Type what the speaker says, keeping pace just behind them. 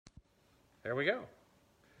There we go.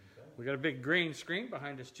 Okay. We got a big green screen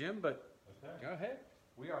behind us, Jim, but Okay. go ahead.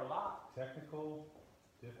 We are live. Technical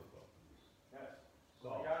difficulties. Yes.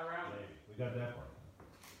 So, We got around maybe. We got that part.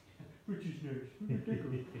 Which is nice. Which is nice.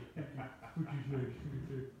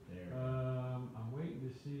 There. I'm waiting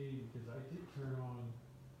to see because I did turn on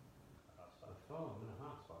the phone in a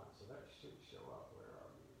hotspot, so that should show up. Where are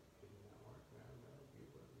we?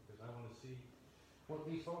 Because I want to see what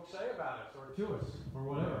these folks say about us or to us or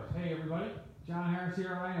whatever. Hey everybody, John Harris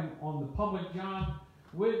here. I am on the Public John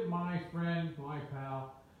with my friend, my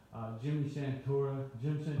pal, Jimmy Santora,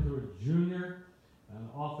 Jim Santora Jr., an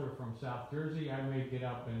author from South Jersey. I may get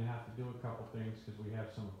up and have to do a couple things because we have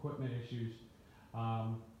some equipment issues, because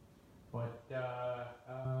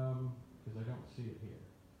I don't see it here.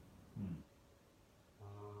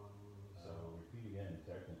 So repeat again,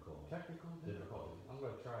 technical Difficulties. I'm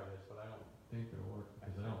going to try this, but I don't think it'll work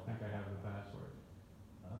because I don't think I have the password.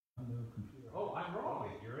 On the computer. Oh, I'm wrong.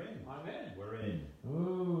 Wait, you're in. I'm in. We're in.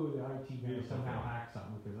 Ooh, the IT guy Beautiful. somehow hacked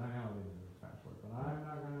something because I know I didn't know the password, but I'm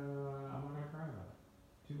not gonna cry about it.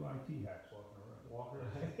 Two IT hacks walking around. Walker.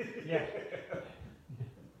 Yeah.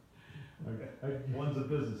 One's a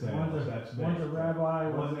business One's analyst, that's me. One's a rabbi.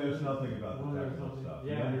 One knows nothing about one the knows technical nothing. stuff. He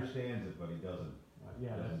Yeah. understands it, but he doesn't.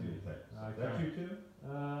 Yeah, that's Doesn't do me. the technical I stuff. That's try. you too?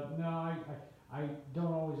 No, I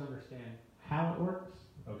don't always understand how it works,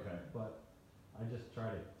 Okay. but I just try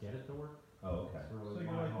to get it to work. Oh, okay. That's So really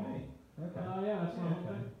you're my like whole- me. Okay. Yeah, that's my whole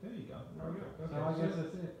okay. thing. There you go. There we go. Okay. So I guess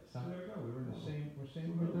that's it. So there we go. We were in the same. We're See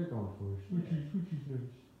same what boat. they're going for. Which is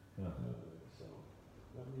nice. Yeah. So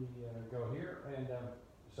let me go here, and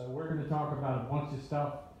so we're going to talk about a bunch of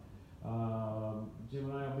stuff. Jim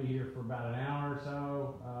and I will be here for about an hour or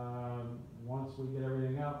so. Once we get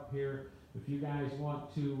everything up here, if you guys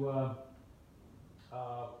want to,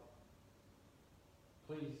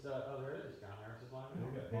 please. Oh, there it is. John Harris is live. There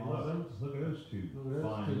you go. Hey, Awesome. look at those two Look at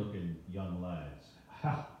those fine-looking young lads.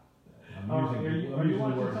 I'm Oh, using, are you the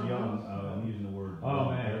watching word something young. else? I'm using the word Oh young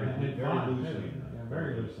man, very, very fine. loosely. Yeah,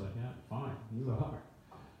 very loosely. Yeah, fine. You are.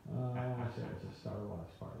 I said it's a Star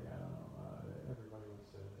Wars party. I don't know. Everybody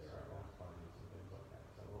wants to Star Wars parties and things like that.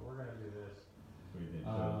 So we're going to do this.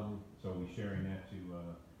 So are we sharing that to?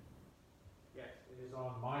 Yes, it is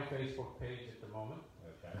on my Facebook page at the moment.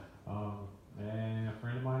 Okay. And a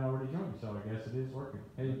friend of mine already joined, so I guess it is working.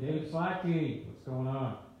 Hey, Dave Slacky, what's going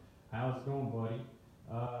on? How's it going, buddy?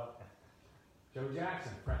 Joe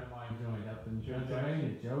Jackson, friend of mine, joined up in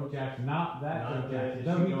Pennsylvania. Joe Jackson, not that Not Joe that. Jackson. Is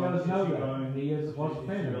No, she he going- does is know she that. going- He is was a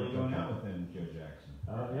fan of really Joe going Jackson. out with him, Joe Jackson.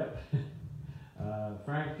 Yep.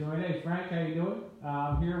 Frank joined. Hey, Frank, how you doing?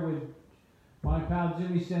 I'm here with my pal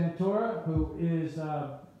Jimmy Santora, who is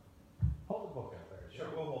hold the book out there. Sure,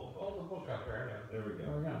 we'll hold the book. Hold the book out there. There we go.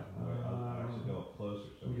 There we go. I'll actually go up closer.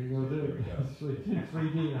 So We we can go see. do There we go. it.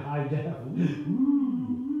 3D in high def.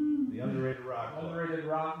 The underrated rock book. Underrated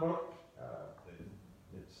rock book.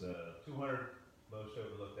 It's 200 most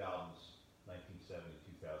overlooked albums, 1970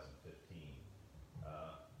 2015.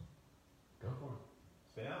 Go for it.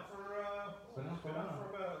 It's been out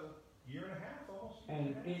for about a year and a half, almost.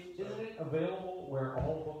 And isn't it available where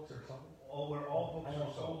all books are sold? Where all books are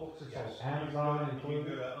Almost all sold. books are Yes. sold. Amazon You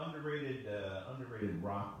included. go to underrated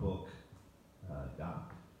rockbook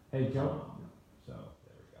dot. Hey, Joe. So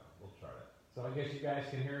there we go. We'll try it. So I guess you guys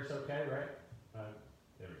can hear us okay, right?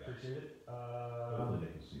 There we go. Appreciate it. Hopefully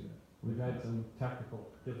they can see that. We've had some technical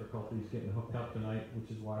difficulties getting hooked up tonight, which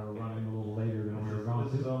is why we're running a little later than we were going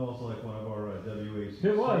This is to. almost like one of our WACC.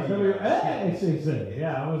 It was WACC.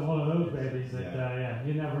 Yeah, I was one of those babies that Yeah.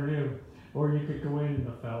 you never knew. Or you could go in and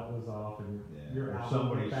the felt was off and Yeah, your or album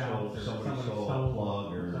somebody was bounced, or somebody stole a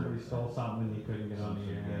plug or somebody stole something and you couldn't get on the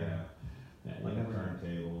something, air. yeah, Yeah, like you a never know.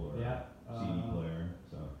 turntable or Yeah. CD player.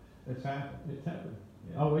 So it's happened. It's happened.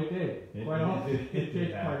 Yeah. Oh, it did. Quite often. It did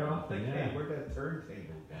quite happen. often. Like, Yeah. hey, where'd that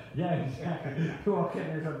turntable go? Yeah, exactly. You walk in,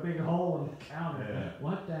 there's a big hole in the counter. Yeah.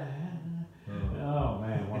 What the hell? Oh. Oh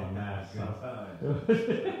man, what a mess. Good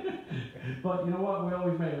times. But you know what? We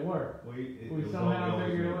always made it work. We somehow always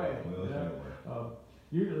figured made a way. We always Yeah. made it work.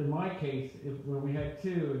 Usually in my case, when we had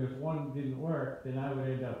two, and if one didn't work, then I would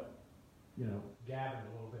end up, gabbing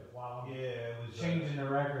a little bit while I'm Yeah, it was changing the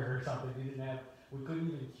record or something. We couldn't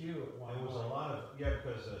even cue at one There was a point. lot of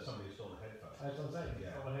because somebody stole the headphones. That's what I'm saying.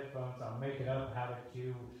 Yeah. All the headphones, I'll make it up how to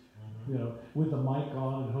cue, with the mic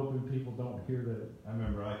on and hoping people don't hear the. I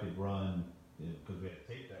remember I could run because we had to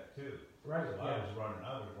tape that too. Right. So Yeah.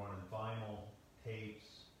 I was running vinyl,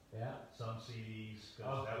 tapes, Yeah. some CDs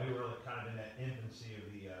because Okay. we were kind of in that infancy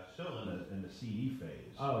of the still in the CD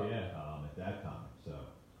phase. Oh yeah. At that time, so.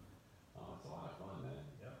 Oh, it's a lot of fun, man.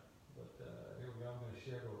 Yeah. But here we go. I'm going to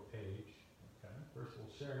share to a page. Okay. first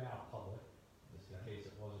we'll share now public, just in case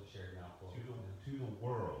it wasn't shared now public. To the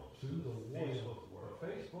world. To the Facebook world. The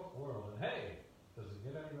Facebook world. And hey, does it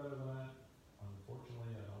get any better than that?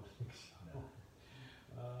 Unfortunately, I don't think so. No.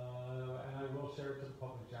 And I will share it to the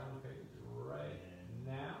public channel page right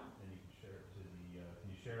now. And you can share it to the,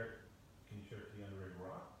 can you share it to the Underrated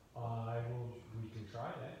Rock? We can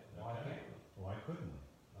try that. Why Okay. can't we? Why couldn't we?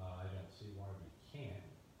 I don't see why we can't.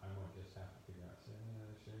 I might just have to figure out, share.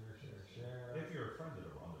 If you're a friend of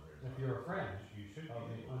the Underrated Rock. If you're a friend You should of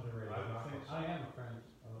the be. underrated I would rock. think so. I am a friend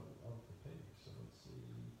of the page, so let's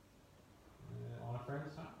see. On a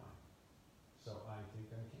friend's timeline. So I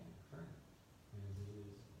think I can, a friend. And it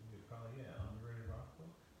is, You could probably, Underrated Rock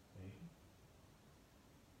book, maybe.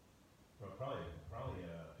 Well, probably,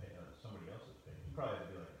 pay, somebody else's page. You probably have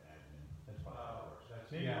to be like an admin. That's probably how it works.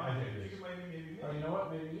 Maybe yeah, my I page. think it is. Maybe me. Oh, you know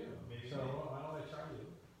what, maybe you. Maybe So me. why don't I try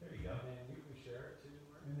you? There you go. And then you can share it to,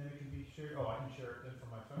 And then it can be shared. Oh, I can share it then from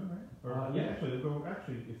my phone. Or yeah. actually,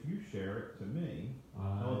 if you share it to me,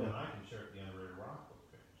 Then I can share it to the Underrated Rock book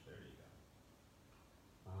page. There you go.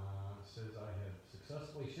 says I have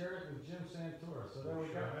successfully shared it with Jim Santora, so there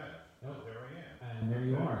we Sure go. have. Yep. There I am. And there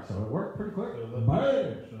you are, so it worked pretty quick. so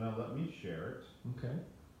now let me share it. Okay.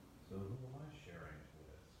 So who am I sharing it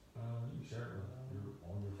with? You can share it with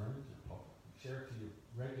all your friends, your public. Share it to your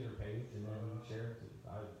regular page, and then share it to,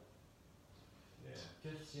 Yeah.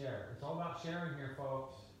 just share. It's all about sharing here,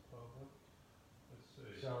 folks. Public. Let's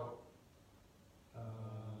see. So,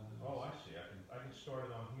 Oh, I see. I can start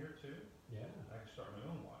it on here too. yeah, I can start my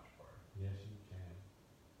own watch party. yes, you can.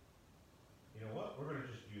 You know what? We're gonna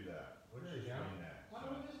just do that. We're There just you go. doing that. Why So,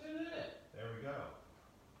 don't we just do it? there we go.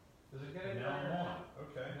 Does it get it? Now I'm on.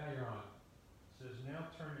 Okay. Now you're on. Says now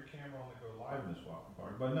turn your camera on to go I live. have this walk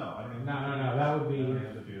part, but no, I don't even. No, that would be, I don't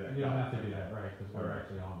have to do that. you don't have to do that, right, because we're Alright.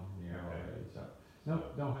 actually on the air Okay. already, so.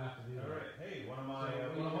 Nope, don't have to do All that. right. Hey, one of my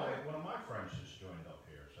friends just joined up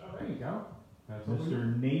here. So. Oh, there you go. That's what we do.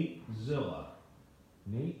 Mr. Nate Zilla.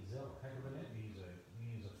 Nate Zill, heck of a name.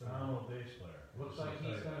 He's a phenomenal bass player. Looks like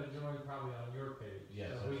he's gonna join probably on your page.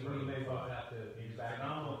 Yes, So we that's right. may both have to He's be a back.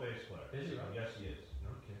 phenomenal bass player. Is he really? Yes, he is.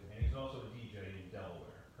 Okay. And he's also a DJ in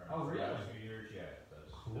Delaware. currently. Oh, For the last really? few years, yeah. Does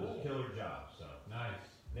Cool. a killer job. So, Nice.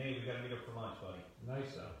 Nate, we gotta meet up for lunch, buddy.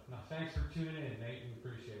 Nice. Now, thanks for tuning in, Nate. We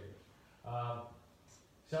appreciate it.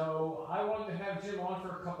 So I wanted to have Jim on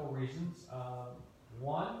for a couple reasons.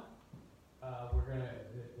 One, we're gonna,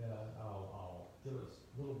 I'll give us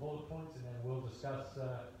little bullet points and then we'll discuss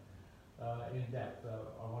in depth.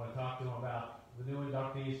 I want to talk to him about the new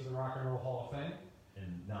inductees to the Rock and Roll Hall of Fame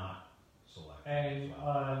And not select. and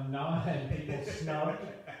and people snubbed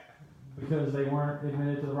because they weren't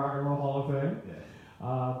admitted to the Rock and Roll Hall of Fame. Yeah.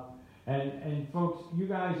 And folks, you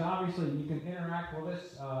guys, obviously, you can interact with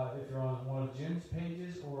us if you're on one of Jim's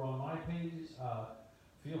pages or on my pages.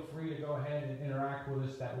 Feel free to go ahead and interact with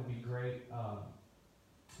us. That would be great.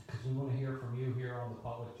 Because we want to hear from you here on the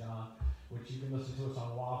Public John, which you can listen to us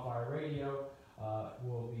on Wildfire Radio.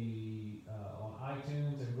 We'll be on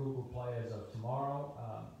iTunes and Google Play as of tomorrow.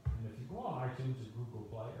 And if you go on iTunes and Google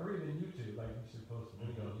Play, or even YouTube, like you should post a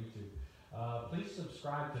video on YouTube, please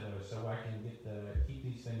subscribe to those so I can keep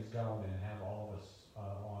these things going and have all of us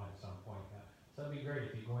on at some point. So that'd be great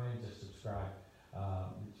if you go in and just subscribe.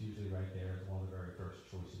 It's usually right there. It's one of the very first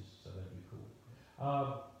choices, so that'd be cool.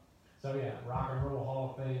 So yeah, Rock and Roll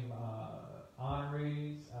Hall of Fame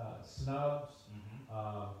honorees, snubs.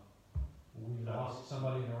 We lost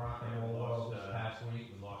somebody in the rock and roll world this past week.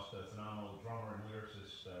 We lost a phenomenal drummer and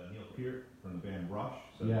lyricist, Neil Peart from the band Rush.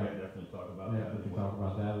 So Yeah. we can definitely talk about Yeah, that. we as can well. talk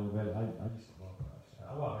about that a little bit. I used to love Rush.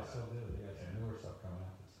 Well, I still do. They got some newer stuff coming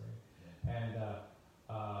out. That's great. And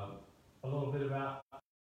a little bit about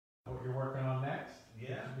what you're working on next.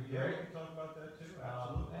 Yeah, Which would be yeah, great. we can talk about that too.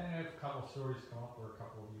 Absolutely. And if a couple stories come up where a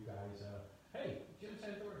couple of you guys, hey, Jim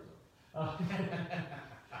Santora.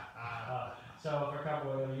 So if a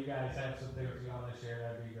couple of you guys have some things you want to share,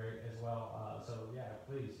 that'd be great as well. So yeah,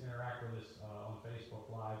 please interact with us on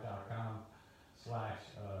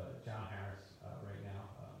FacebookLive.com/John Harris right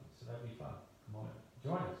now. So that'd be fun. Come on,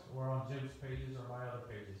 join us. We're on Jim's pages or my other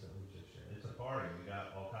pages that we just shared. It's a party. We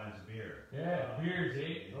got all kinds of beer. Yeah, beers,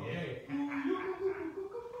 eh? Yeah. Okay.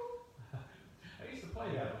 I used to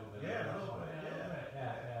play that a little bit. Yeah, a little bit,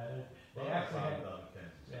 Yeah. They Well, actually had. Bob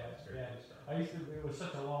Kensey, so Yeah, it's great yeah. stuff. I used to. It was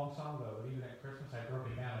such a long song though, but even at Christmas, I broke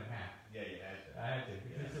it down in half. Yeah, you had to. I had to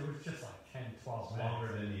because it was just like 10, 12 It's minutes.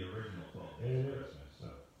 longer than the original 12 It Days of is. Christmas. So.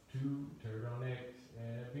 2 turtlenecks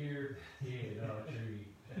and a beer, yeah, no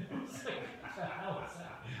tree. It was like, what the hell was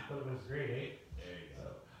that? But it was great, eh? There you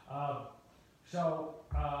go.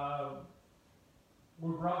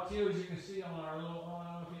 We're brought to you, as you can see on our little,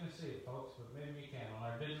 I don't know if you can see it, folks, but maybe you can.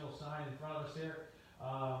 sign in front of us here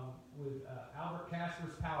with Albert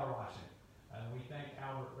Casper's Power Washing. And we thank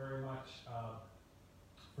Albert very much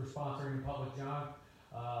for sponsoring Public John.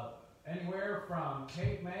 Anywhere from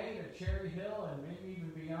Cape May to Cherry Hill and maybe even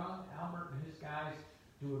beyond, Albert and his guys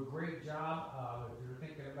do a great job. If you're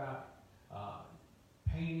thinking about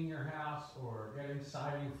painting your house or getting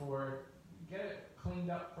siding for it, get it cleaned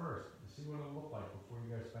up first and see what it'll look like before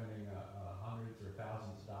you go spending hundreds or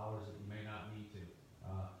thousands of dollars that you may not need to.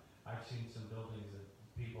 I've seen some buildings that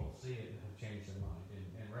people see it and have changed their mind,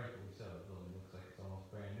 and rightfully so. The building looks like it's almost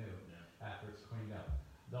brand new after it's cleaned up.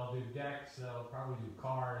 They'll do decks, they'll probably do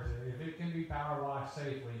cars. If it can be power washed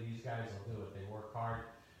safely, these guys will do it. They work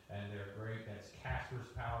hard and they're great. That's Casper's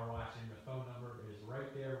Power Washing. The phone number is right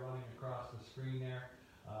there running across the screen there.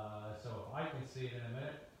 So if I can see it in a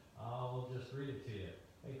minute, I'll just read it to you.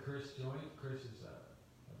 Hey, Chris joined. Chris is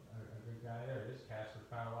a good guy there. It is Casper's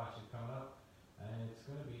Power Washing coming up. And it's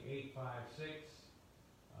going to be 856.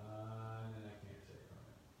 And then I can't say it from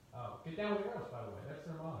there. Oh, get down with the ghost, by the way. That's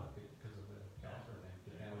their motto because of the Casper thing.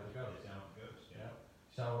 Get down with the ghost. Down with the ghost, yeah.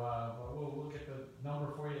 So we'll get the number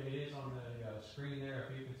for you. It is on the screen there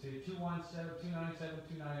if you can see it.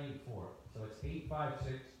 217-297-2984. So it's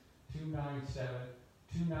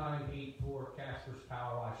 856-297-2984. Casper's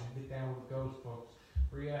Power Washing. Get down with the ghost, folks.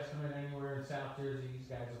 Free estimate anywhere in South Jersey. These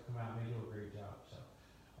guys will come out and they do a great job. So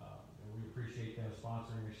we appreciate them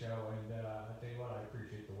sponsoring the show. And I tell you what, I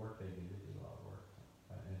appreciate the work they do. They do a lot of work,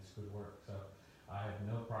 and it's good work. So I have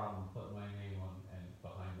no problem putting my name on and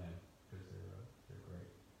behind them because they're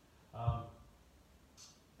great.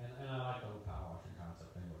 And I like the whole power washing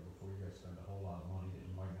concept anyway. Before you guys spend a whole lot of money that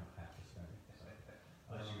you might not have to spend. So,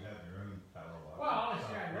 Unless you have your own power wash. well,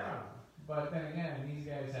 yeah. But then again, these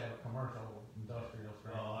guys have a commercial, industrial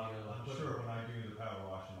strength. Well, I'm sure when I do the power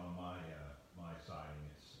washing on my my siding,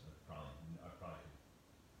 it's probably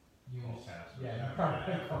Use, fast. yeah, you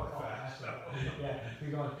probably call fast. Yeah,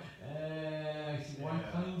 you're going, I see one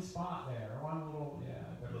clean spot there, one little,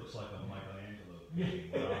 It looks like a Michelangelo Yeah.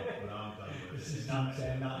 painting when I'm done with it. This is not the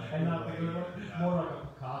good one, more like a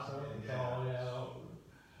Picasso, it's all,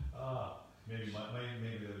 Maybe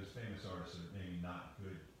maybe those famous artists are maybe not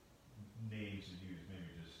good names to use.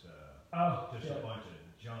 Maybe just a bunch of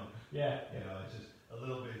junk. Yeah. You know, it's just a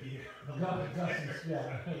little bit here. Gus,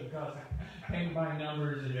 paint by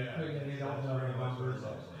numbers and you don't know the numbers.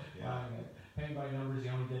 Paint by numbers,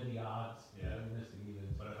 you only did the odds. Yeah. You missed the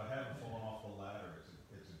evens. But if I haven't fallen off the ladder,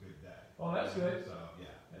 it's a good day. Oh, that's good. So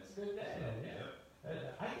yeah. That's a good day.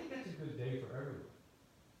 Yep. I think that's a good day for everyone.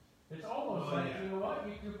 It's almost like, you know what,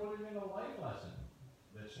 you can put it in a life lesson.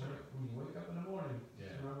 That's true. When you wake up in the morning,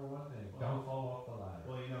 just remember one thing, Well, don't fall off the ladder.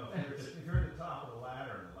 Well, you know, if you're at the top of the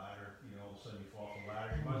ladder and the ladder, you know, all of a sudden you fall off the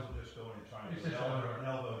ladder, you might as well just go in and try and It's do just an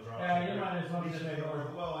elbow drop. Yeah, you might as well just make it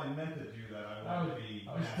work. Well, I meant to do that. I wanted to be.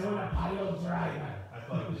 I was doing a pile driver. I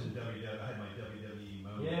thought it was in WWE. I had my WWE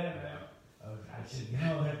moment. Yeah. I said,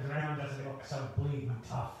 the ground doesn't look so bleeding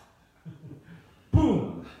tough.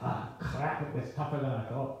 Boom! Crap, it was tougher than I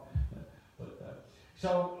thought. But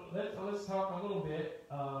so let's talk a little bit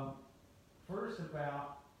first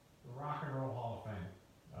about the Rock and Roll Hall of Fame.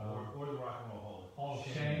 Or the Rock and Roll Hall of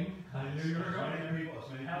Shame. I knew you were going to. As many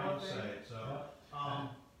people say it. So,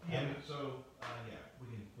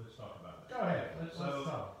 let's talk about that. Go ahead. Let's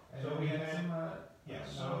talk. So we had some.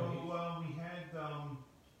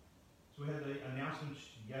 We had the announcement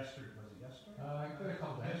yesterday. Was it yesterday? A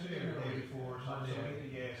couple days. Yesterday or the day before, something.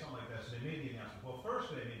 Monday. Something like that. So they made the announcement. Well,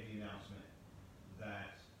 first they made the announcement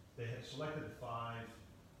that they had selected the 5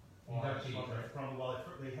 artists they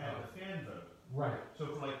had the fan vote. Right.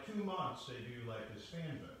 So for like 2 months they do like this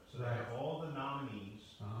fan vote. So they have all the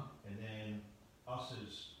nominees, and then us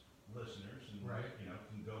as listeners, and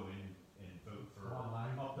can go in and vote for up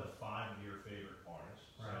to 5 of your favorite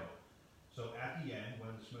artists. Right. So at the end,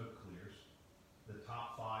 when the smoke clears, the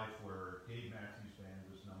top 5 were Dave Matthews Band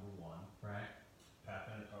was number 1. Right. Pat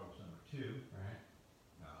Benatar was number 2. Right.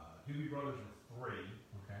 Doobie Brothers were 3.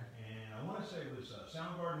 Okay. And I want to say it was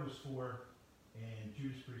Soundgarden was 4, and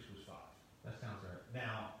Judas Priest was 5. That sounds right.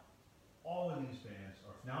 Now, all of these bands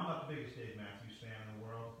are. Now, I'm not the biggest Dave Matthews fan in the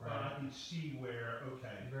world, but I can see where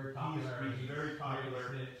very popular. He's very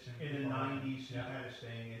popular in the '90s. He Yeah. kind of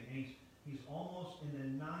staying, and he's almost in the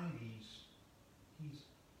 '90s. He's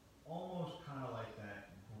almost kind of like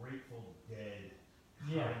that Grateful Dead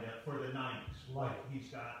kind of for the '90s. Like he's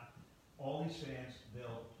got all these fans.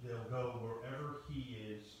 They'll go wherever he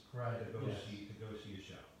is to go see a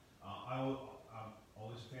show. I'm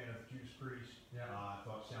always a fan of Judas Priest. Yeah. I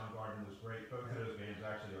thought Soundgarden was great. Both of those bands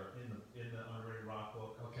actually are in the Underrated Rock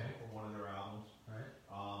book for one of their albums. Right.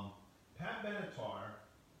 Pat Benatar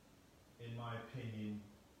opinion,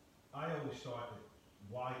 I always thought that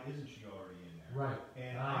why isn't she already in there? Right.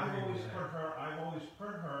 And I I've agree always with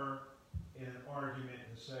put her in an argument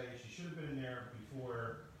to say she should have been in there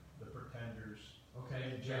before the Pretenders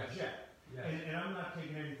Okay. and Jet. Yes. And I'm not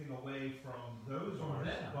taking anything away from those From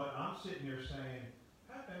artists, them. but I'm sitting there saying,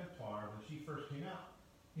 Pat Benatar, when she first came out,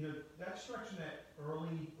 you know, that stretch in that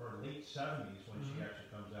early or late 70s when she actually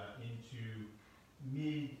comes out into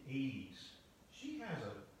mid 80s, she has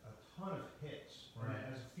a ton of hits. Right.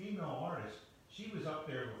 And as a female artist, she was up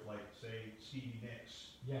there with, like, say, Stevie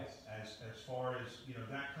Nicks. Yes. As far as, you know,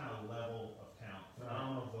 that kind of level of talent.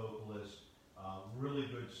 Phenomenal vocalist, really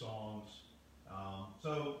good songs.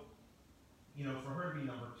 So, you know, for her to be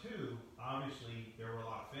number 2, obviously there were a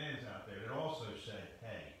lot of fans out there that also said,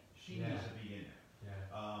 hey, she needs to be in there.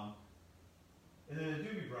 Yeah. And then the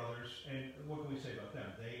Doobie Brothers, and what can we say about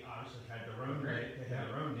them? They obviously had their own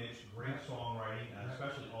niche, great songwriting,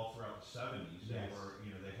 especially all throughout the 70s. They were,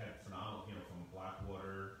 you know, they had phenomenal, you know, from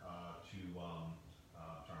Blackwater to, I'm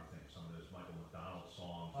trying to think of some of those Michael McDonald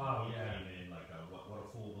songs. Oh, He yeah. came in, like, What a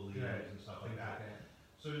Fool Believes and stuff like that.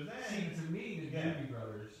 So then, See, to me, the Doobie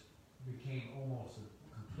Brothers became almost a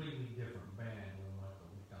completely different band when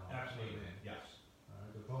Michael McDonald came in. Yes.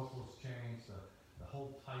 The vocals changed, the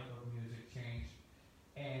whole type of music changed,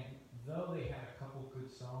 and though they had a couple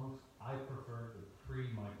good songs, I prefer the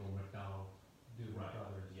pre-Michael McDonald Doobie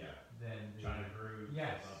Brothers than the China Groove,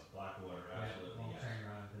 Yes. Blackwater, absolutely. Long Yes. Train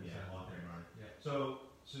Run. Long Train Run. Yeah.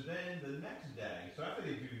 So then the next day, so after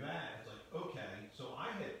they do that, it's like, okay, so I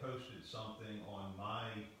had posted something on my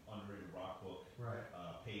Underrated Rock Book Right.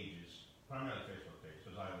 Pages, primarily Facebook page,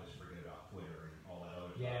 because I always forget about Twitter and all that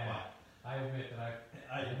other stuff. Yeah. I admit that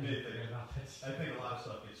I admit that I I think a lot of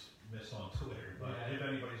stuff gets missed on Twitter, but if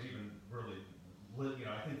anybody's even really, you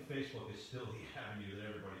know, I think Facebook is still the avenue that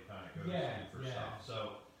everybody kind of goes to for stuff.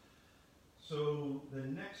 So the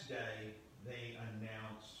next day, they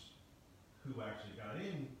announce who actually got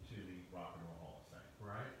into the Rock and Roll Hall of Fame.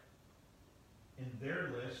 Right. And their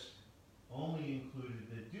list only included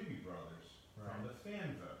the Doobie Brothers from the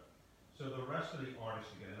fan vote. So the rest of the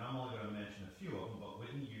artists again, and I'm only going to mention a few of them, but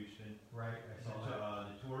Whitney Houston, Right. I saw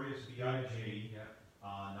that. Notorious B.I.G., Yeah.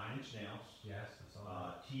 9 Inch Nails, Yes. I saw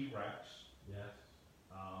that. T-Rex, Yes.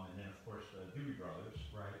 and then of course the Doobie Brothers,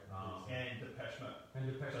 Right. and Depeche Mode. And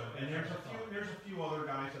Depeche So, Mode. and there's a few other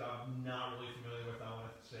guys that I'm not really familiar with. I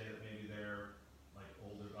want to say that maybe they're like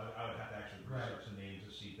older. I would have to actually research the names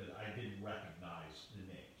to see that I didn't recognize the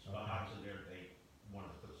names. But obviously they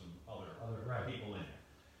wanted to put some other people in there.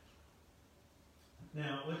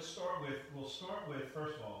 Now we'll start with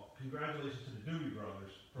first of all, congratulations to the Doobie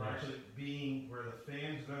Brothers for actually being where the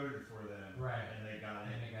fans voted for them, and they got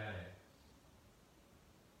in.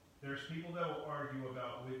 There's people that will argue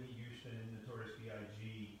about Whitney Houston and Notorious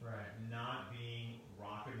B.I.G. not being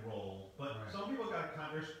rock and roll, but some people got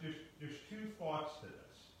there's two thoughts to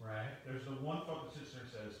this. Right. There's the one thought that sits there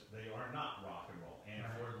and says they are not rock and roll, and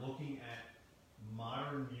if we're looking at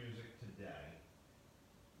modern music today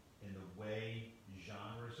in the way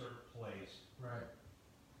genres are placed,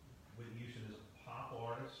 Whitney Houston is a pop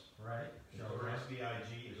artist, Notorious B.I.G.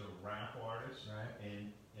 is a rap artist,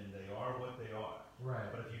 and they are what they are.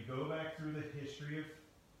 But if you go back through the history of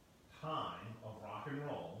time of rock and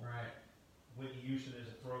roll, Whitney Houston is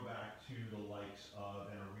a throwback to the likes of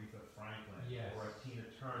an Aretha Franklin or a Tina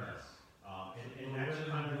Turner. And that's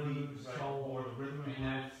kind of more the rhythm and blues. And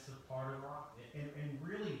that's a part of rock. And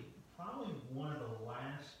really, probably one of the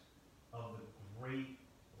last of the great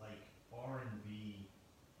like R&B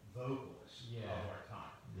vocalists of our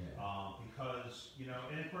time. Because, you know,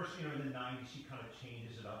 and of course, you know, in the 90s, she kind of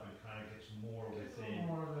changes it up and kind of gets more within,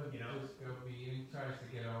 More of the you know, disco beat. He tries to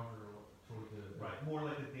get over toward the more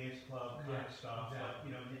like the dance club kind of stuff. Exactly. Like,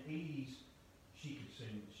 you know, in the 80s, she could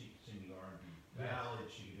sing the R&B ballad.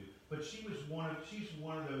 She could do, but she's one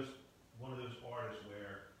of those artists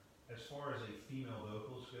where, as far as a female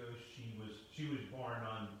vocalist goes, she was bar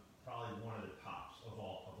none probably one of the tops of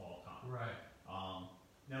all time.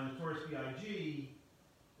 Now Notorious B.I.G.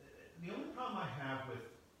 The only problem I have with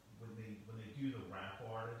when they do the rap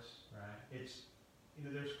artists, it's, you know,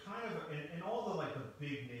 there's kind of and all the like the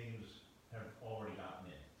big names have already gotten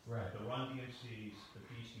in. The Run DMCs, the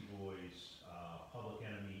Beastie Boys, Public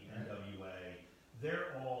Enemy, NWA,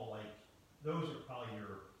 they're all like, those are probably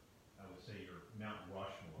I would say your Mount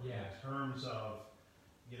Rushmore in terms of,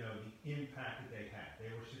 you know, the impact that they had. They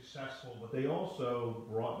were successful, but they also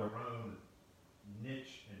brought their own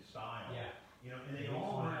niche and style. You know, and they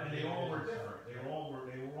all were different. They were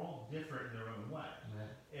all different in their own way.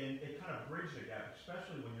 And it kind of bridged the gap,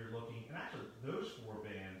 especially when you're looking, and actually those four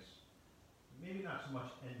bands maybe not so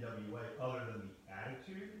much NWA, other than the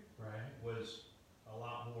attitude, was a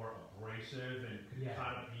lot more abrasive and could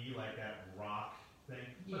kind of be like that rock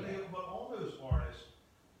thing. But all those artists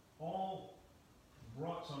all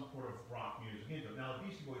brought some sort of rock music into it. Now the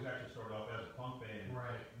Beastie Boys actually started off as a punk band,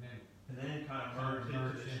 and then kind of merged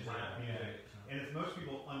into this rap music. And if most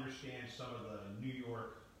people understand some of the New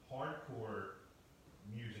York hardcore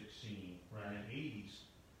music scene in the 80s,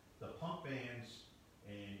 the punk bands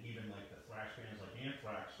and even like the thrash bands like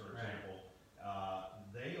Anthrax, for example,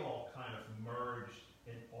 they all kind of merged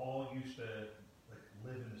and all used to like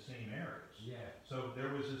live in the same areas. So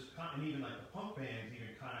there was this, and even like the punk bands,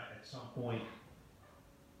 even kind of at some point,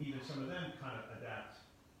 even some of them kind of adapt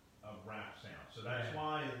a rap sound. So that's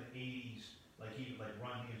why in the 80s, like even like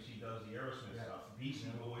Run DMC does the Aerosmith stuff. Beastie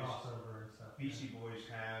Boys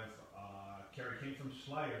have Kerry King from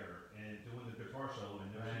Slayer and doing the guitar solo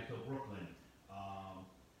in No Sleep Till Brooklyn.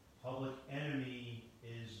 Public Enemy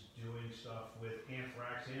is doing stuff with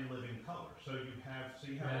Anthrax and Living Colour. So you have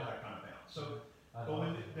all that kind of balance. So,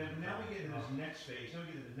 now we get into this next phase. Now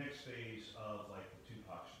we get into the next phase of like the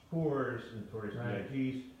Tupac Shakur's, Notorious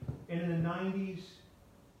B.I.G.'s. And in the 90s,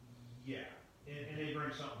 and they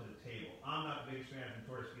bring something to the table. I'm not the biggest fan of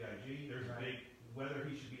Notorious B.I.G. There's a big, whether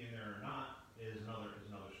he should be in there or not is another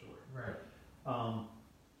story.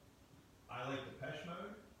 I like Depeche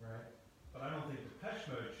Mode, but I don't think Depeche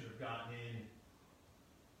Mode should have gotten in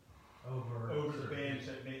over the bands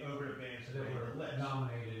that made the list.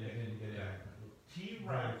 Nominated and didn't get in.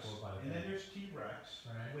 T-Rex, and then there's T-Rex,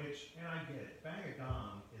 which, and I get it. Bang a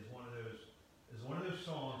Gong is one of those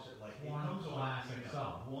songs that like it comes on, classic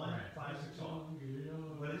song,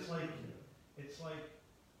 but it's like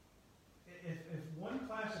if one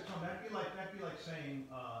classic song, that'd be like saying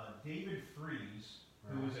David Freese,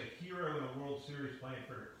 who was a hero in a World Series playing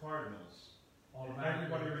for the Cardinals.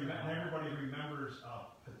 Everybody remembers a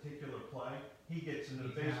particular play. He gets into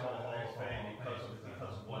the Baseball Hall of Fame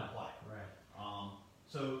because of one play.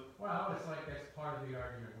 It's like that's part of the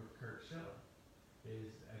argument with Kurt Schiller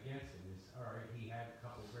is against it. Is all right. He had a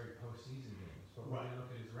couple of great postseason games, but when you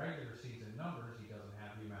look at his regular season numbers, he doesn't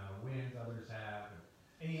have the amount of wins others have.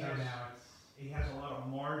 And he has a lot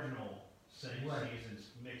of marginal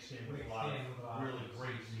seasons mixed in with a lot of really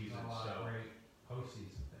great seasons. A lot of great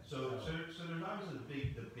postseason things. So there's obviously the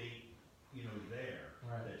big debate, there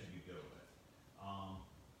that you could go with.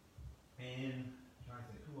 And I'm trying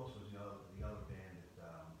to think, who else was the other band that?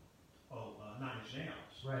 Nine Inch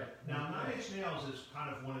Nails. Now, Nine Inch Nails is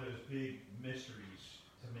kind of one of those big mysteries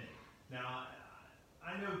to me. Now,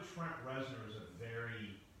 I know Trent Reznor is he's a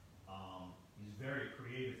very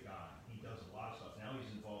creative guy. He does a lot of stuff. Now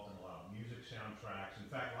he's involved in a lot of music soundtracks. In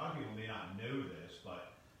fact, a lot of people may not know this,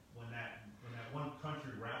 but when that one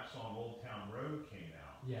country rap song, Old Town Road, came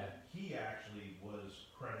out, he actually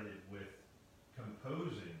was credited with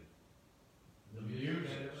composing the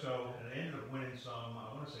music. So and they ended up winning some. I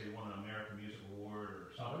want to say he won an American Music Award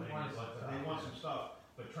or something. They won some stuff.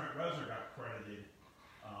 But Trent Reznor got credited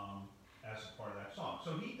as a part of that song.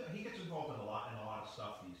 So he gets involved in a lot of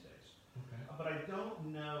stuff these days. But I don't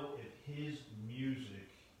know if his music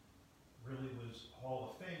really was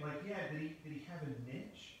Hall of Fame. Like, did he have a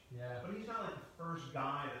niche? But he's not like the first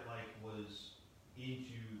guy that like was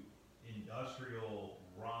into industrial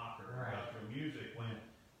rock or industrial music when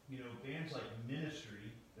bands like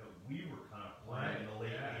Ministry that we were kind of playing in the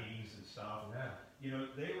late 80s and stuff.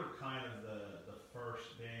 They were kind of the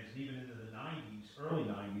first bands, and even into the 90s, early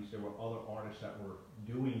 90s, there were other artists that were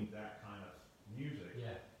doing that kind of music.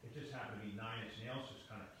 It just happened to be Nine Inch Nails just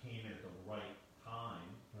kind of came in at the right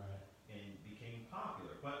time and became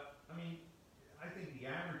popular. But I mean, I think the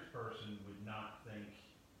average person would not think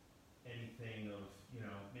anything of,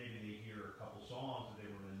 maybe they hear a couple songs that they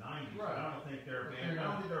were in the 90s, but I don't think they're a band. I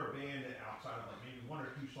don't think they're a band that outside of like maybe one or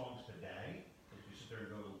two songs today, if you sit there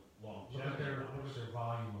and go long. Look at their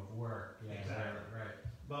volume of work. Exactly.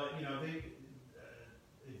 But they've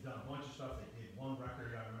done a bunch of stuff. They did one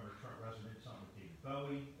record. I remember Trent Reznor did something with David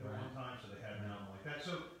Bowie at one time, so they had an album like that.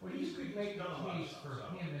 So you could make a case for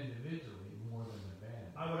him individually more than the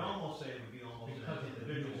band. I would almost say it would be almost because an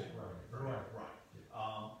individual. Right.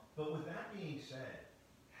 But with that being said,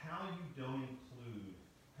 how you don't include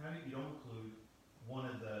probably one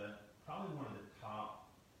of the top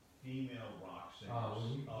female rock singers I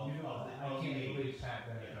can't believe Pat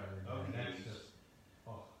Benatar. That's just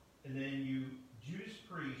and then Judas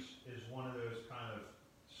Priest is one of those kind of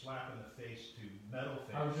slap in the face to metal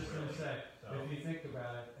fans. I was just going to say, if you think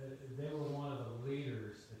about it, they were one of the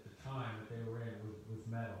leaders at the time that they were in with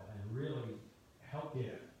metal and really helped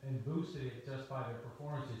it and boosted it just by their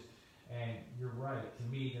performances. And you're right. To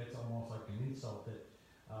me, that's almost like an insult that,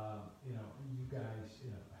 you know, you guys,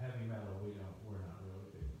 you know, heavy metal, we're not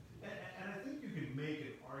really big into. And I think you could make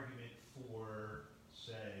an argument for,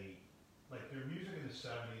 say, like their music in the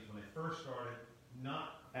 70s when they first started,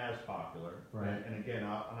 not as popular. Right. And again,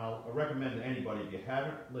 I'll recommend to anybody, if you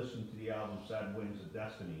haven't listened to the album Sad Wings of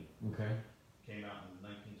Destiny, Okay. came out in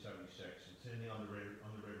 1976. It's in the underrated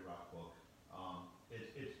rock book.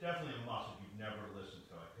 It's definitely a must if you've never listened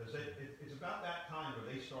to it, because it's about that time where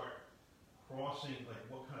they start crossing, like,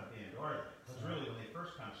 what kind of band are they? Because really, when they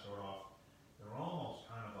first kind of start off, they're almost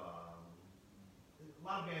kind of a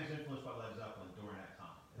lot of bands influenced by Led Zeppelin during that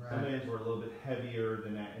time. Right. Some bands were a little bit heavier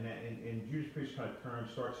than that, and Judas Priest kind of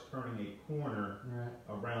starts turning a corner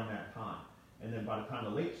around that time. And then by the time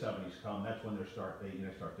the late 70s come, that's when they start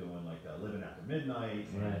doing like Living After Midnight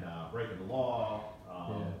and Breaking the Law,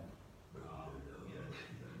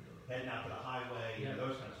 Heading Out to the Highway,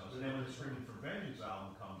 those kind of songs. And then when the Screaming for Vengeance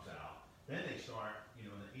album comes out, then they start, in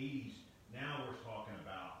the 80s. Now we're talking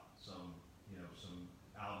about some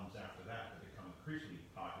albums after that become increasingly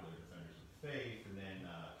popular, Defenders of the Faith, and then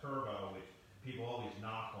Turbo, which people always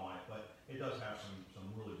knock on it, but it does have some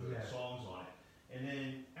really good songs on it. And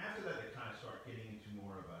then after that, they kind of start getting into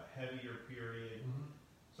more of a heavier period. Mm-hmm.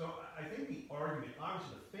 So I think the argument,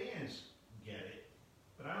 obviously the fans get it,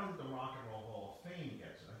 but I don't think the Rock and Roll Hall of Fame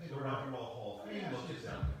gets it. I think the Rock and Roll Hall of Fame looks at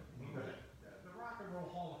them. The Rock and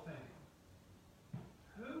Roll Hall of Fame.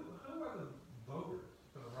 Who are the voters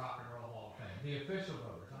for the Rock and Roll Hall of Fame? The official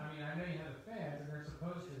voters. I mean, I know you have the fans, and they're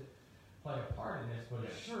supposed to play a part in this, but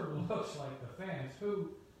it sure looks like the fans.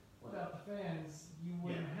 Without the fans, you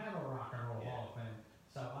wouldn't have a Rock and Roll Hall of Fame.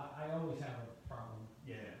 So I always have a problem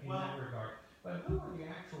in that regard. But who are the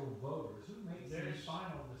actual voters? Who makes these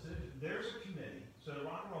final decisions? There's a committee. So the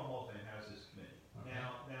Rock and Roll Hall of Fame has this committee. Okay.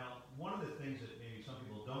 Now, one of the things that maybe some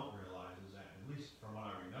people don't realize is that, at least from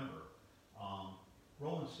what I remember,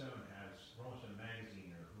 Rolling Stone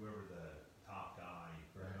magazine, or whoever the top guy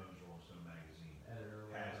who owns Rolling Stone magazine, editor,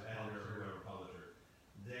 whoever publisher,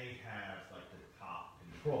 they have like the top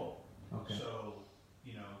control. Okay. So,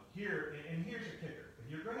 here's a kicker.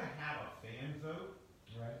 If you're going to have a fan vote,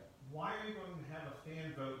 why are you going to have a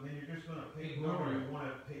fan vote and then you're just going to pick whoever you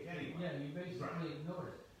want to pick anyway? Yeah, you basically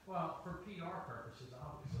ignore it. Well, for PR purposes,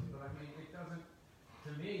 obviously, but I mean, it doesn't.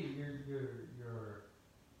 To me, you're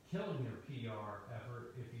killing your PR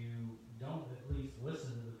effort if you don't at least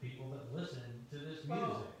listen to the people that listen to this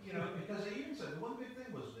music. Well, because they even said one big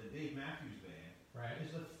thing was the Dave Matthews Band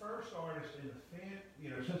is the first artist in the fan.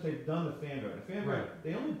 Since they've done the fan vote. The fan vote,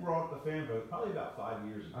 they only brought up the fan vote probably about 5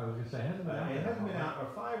 years ago. I was going to say, it hasn't been out, or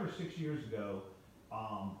 5 or 6 years ago.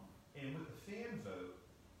 And with the fan vote,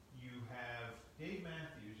 you have Dave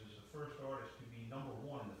Matthews as the first artist to be number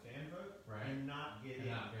 1 in the fan vote and not get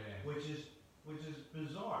in, which is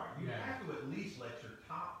bizarre. You have to at least let your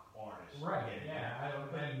top artist get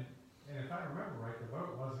in. And if I remember right, the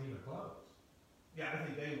vote wasn't even close. Yeah, I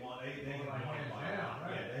think they won. They won it by a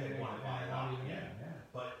lot. Yeah, they won it by a lot. Yeah.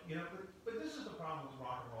 But but this is the problem with the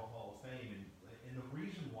Rock and Roll Hall of Fame, and the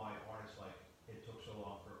reason why artists like it took so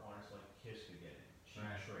long for artists like Kiss to get in, Cheap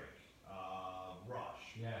Trick,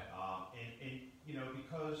 Rush. And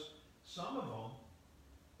because some of them,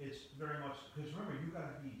 it's very much because remember you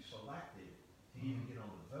got to be selected to even get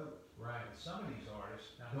on the vote. Right. And some of these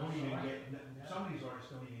artists don't even get. Some of these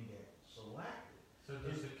artists don't even get selected. So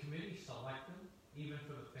does the committee select them? Even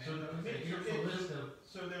for the fans? So the committee,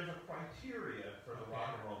 so there's a criteria for the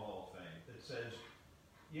Rock and Roll Hall of Fame that says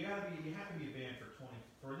you have to be a band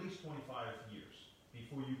for at least 25 years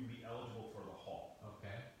before you can be eligible for the Hall.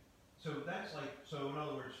 Okay. So that's in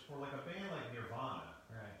other words, for like a band like Nirvana.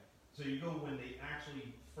 Right. So you go when they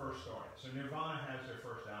actually first started. So Nirvana has their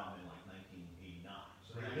first album in like 1989.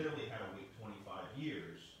 So they literally had to wait 25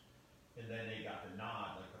 years, and then they got the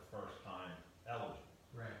nod like the first time eligible.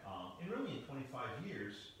 Right. And really in 25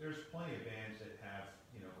 years, there's plenty of bands that have,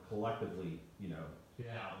 collectively,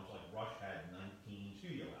 albums like Rush had 19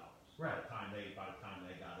 studio albums. Right. By the time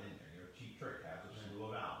they got in there, Cheap Trick has a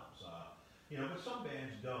slew of albums. But some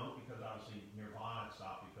bands don't because obviously Nirvana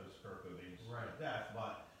stopped because Kurt Cobain's death.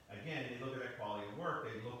 But again, they look at that quality of work.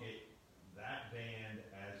 They look at that band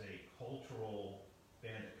as a cultural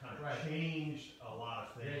band that kind of changed a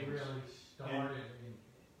lot of things. They really started and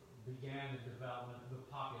began the development, the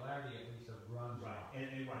popularity at least of grunge rock.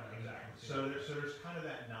 Exactly. So there's kind of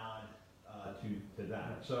that nod to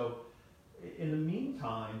that. So in the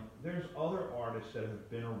meantime, there's other artists that have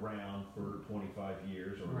been around for 25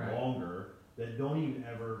 years or longer that don't even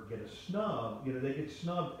ever get a snub. They get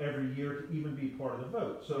snubbed every year to even be part of the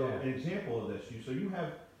vote. So an example of this, you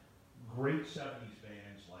have great 70s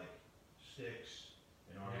bands like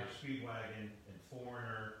There's Speedwagon and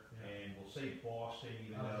Foreigner, and we'll say Boston,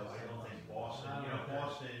 even though I don't think Boston,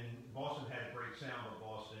 Boston had a great sound, but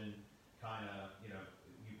Boston kind of, you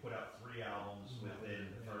put out 3 albums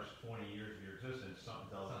within the first 20 years of your existence, something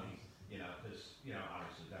tells me, because,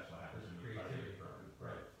 obviously that's what happens when you try to be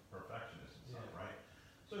perfectionist and stuff, right?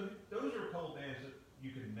 So those are a couple bands that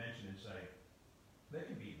you could mention and say, they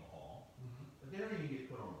can be in the hall, but they don't even get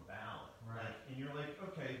put on a ballot. Right. And you're like,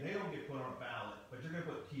 okay, they don't get put on a ballot, but you're going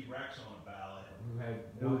to put T-Rex on a ballot.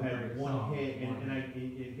 Who had one hit,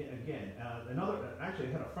 actually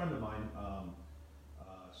I had a friend of mine,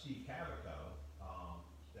 Steve Cavaco,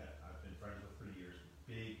 that I've been friends with for years,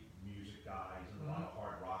 big music guys and a lot of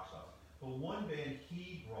hard rock stuff. But one band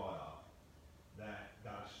he brought up that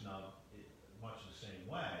got a snub, much the same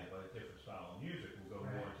way, but a different style of music, will go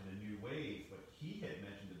more into the new wave, but he had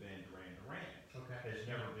mentioned the band Duran Duran. Has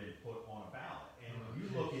never been put on a ballot. And when you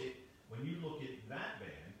look at that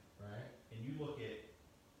band, and you look at,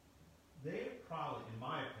 they're probably, in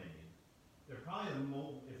my opinion, they're probably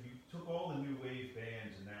if you took all the new wave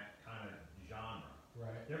bands in that kind of genre,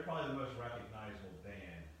 they're probably the most recognizable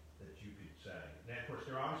band that you could say. And of course,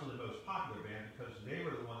 they're obviously the most popular band because they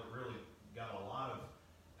were the one that really got a lot of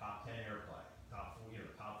top 10 airplay, top 40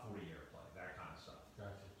 airplay, that kind of stuff.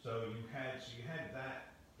 Gotcha. So you had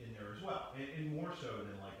that in there as well, and more so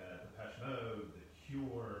than like Depeche Mode, The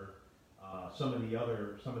Cure, some of the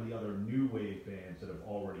other new wave bands that have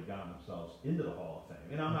already gotten themselves into the Hall of Fame.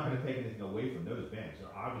 And I'm not going to take anything away from those bands. They're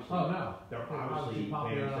obviously they're obviously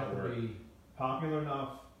popular bands enough that were to be popular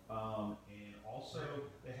enough, and also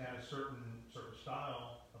they had a certain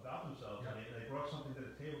style about themselves. And they brought something to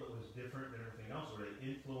the table that was different than everything else, where they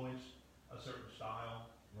influenced a certain style,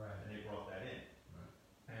 and they brought that in.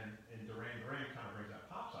 And Duran Duran kind of brings that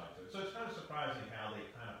pop side to it. So it's kind of surprising how they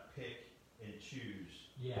kind of pick and choose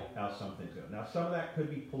how some things go. Now, some of that could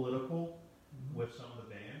be political with some of the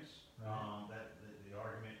bands. That the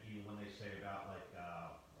argument, even when they say about like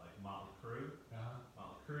Motley Crue,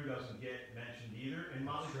 Motley Crue doesn't get mentioned either. And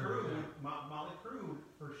Motley Crue,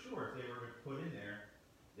 for sure, if they were put in there,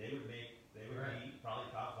 they would be probably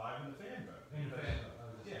top 5 in the fan vote.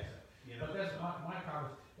 But that's my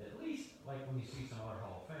comment. At least, like when you see some other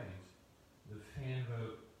Hall of Fames, the fan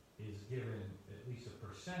vote is given at least a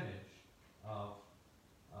percentage of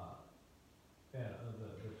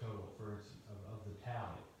the total, for instance, of the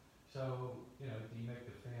tally. So, do you make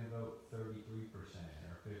the fan vote 33%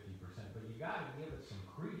 or 50%? But you got to give it some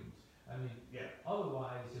credence. I mean,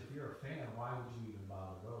 otherwise, if you're a fan, why would you even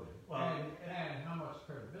bother voting? Well, and how much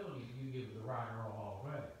credibility do you give the Rock and Roll Hall of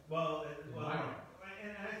Fame?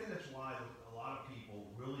 And I think that's why a lot of people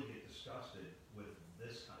really get disgusted with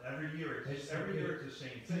this. Every year it's the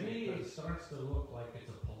same thing. To me, it starts to look like it's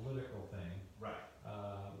a political thing. Right.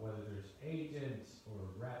 Whether there's agents or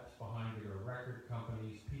reps behind it or record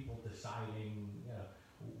companies, people deciding,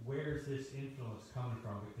 where's this influence coming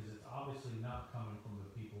from? Because it's obviously not coming from the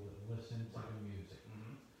people that listen to the music.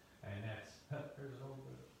 And that's, there's an old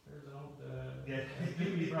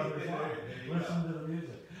Doobie Brothers line. Listen to the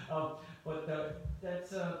music. But that's,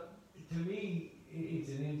 to me, it's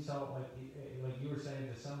an insult, like you were saying,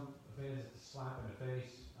 to some fans, it's a slap in the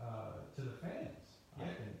face to the fans. I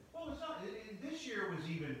think. Well, it's not. This year was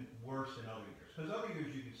even worse than other years. Because other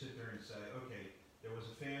years you could sit there and say, okay, there was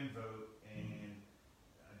a fan vote, and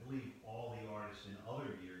I believe all the artists in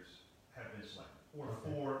other years have been selected. Or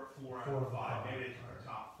four out of 5. Maybe they took the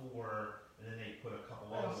top 4, and then they put a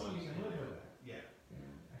couple other ones. You can live with that. Yeah.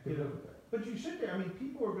 I can live with that. But you sit there. I mean,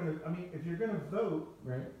 people are going to. I mean, if you're going to vote,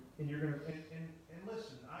 and you're going to, and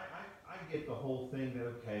listen, I get the whole thing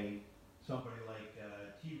that somebody like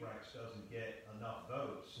T-Rex doesn't get enough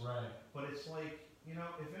votes. But it's like,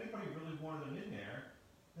 if anybody really wanted them in there,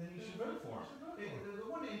 then you should vote for them. The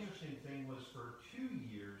one interesting thing was for 2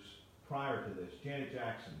 years prior to this, Janet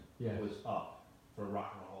Jackson was up for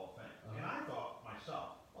Rock and Roll Hall of Fame, and I thought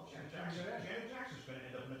myself, well, Janet Jackson's going to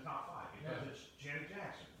end up in the top 5 because it's Janet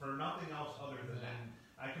Jackson for nothing else other than that.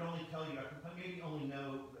 I can only tell you, I can maybe only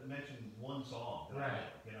mention one song that I know,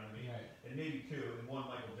 you know what I mean? And maybe 2, and one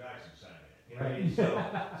Michael Jackson sang it. You know what I mean?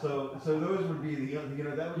 So those would be that would be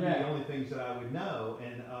the only things that I would know.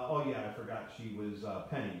 And I forgot she was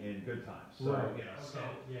Penny in Good Times. So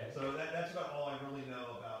so that's about all I really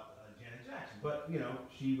know about Janet Jackson. But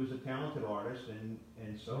she was a talented artist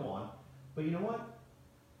and so on. But you know what?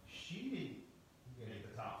 She didn't make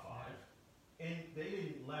the top 5. And they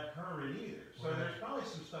didn't let her in either. So there's probably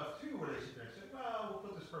some stuff too where they sit there and say, well, we'll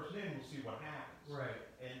put this person in, we'll see what happens.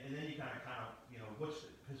 And then you kind of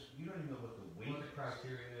because you don't even know what the weight what the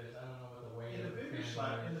criteria is. I don't know what the weight and of the bigger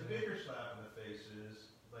slap in the face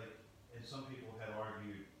is like, and some people had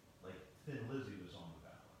argued, like, Thin Lizzy was on the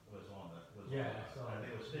ballot, Yeah, I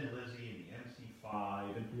think it was Thin Lizzy and the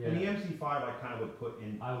MC5, and Yeah. the MC5 I kind of would put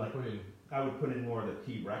in, I would put in more of the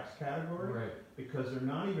T-Rex category, right. because they're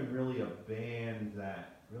not even really a band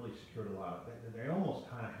that really secured a lot of, they almost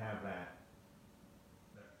kind of have that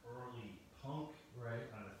early punk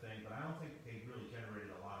Right. kind of thing, but I don't think they really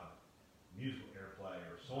generated a lot of musical airplay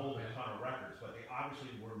or sold a ton of records, but they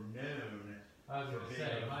obviously were known I was going to for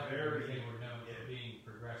say, being my very- they were known yeah. for being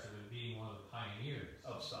progressive and being one of the pioneers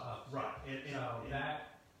of stuff. Right. So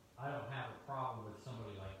that, I don't have a problem with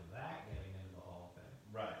somebody like that getting into the Hall of Fame.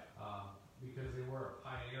 Right. Because they were a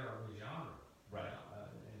pioneer of the genre. Right.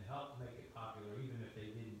 And helped make it popular, even if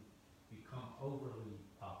they didn't become overly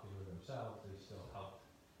popular themselves, they still helped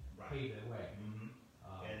pave the way. Mm-hmm.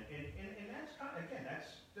 And that's kind of, again,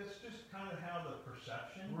 that's just kind of how the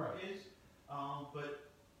perception is.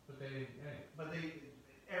 But they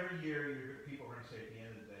every year people are going to say at the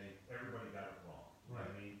end of the day, everybody got it wrong. You know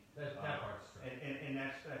what I mean? That part's true. And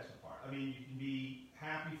that's the part. I mean, you can be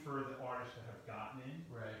happy for the artists to have gotten in.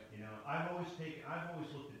 Right. You know, I've always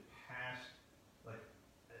looked at past, like,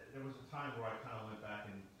 there was a time where I kind of went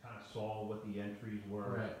back and kind of saw what the entries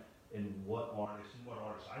were. Right. And what artists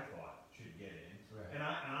I thought should get in. Right. And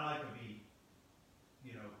I like to be,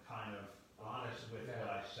 you know, kind of honest with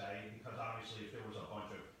what I say, because obviously if there was a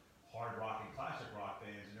bunch of hard rock and classic rock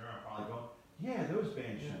bands in there, I'm probably going, yeah, those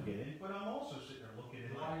bands should get in. But I'm also sitting there looking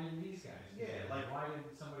at why didn't these guys get in? like, why didn't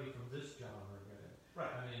somebody from this genre get in? Right.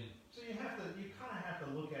 I mean, so you kind of have to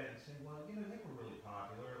look at it and say, well, you know, they were really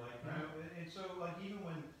popular, like, you know, and so like even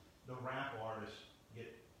when the rap artists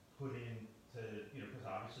get put into, you know, because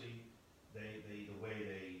obviously the way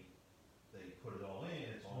they put it all in,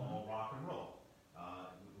 it's all rock and roll.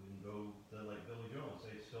 We can go to like Billy Joel and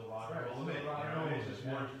say it's still rock and roll. It's just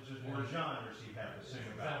more genres you have to sing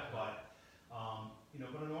about. But you know,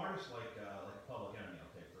 but an artist like Public Enemy,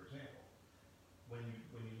 I'll take for example. When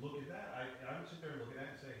you look at that, I would sit there and look at that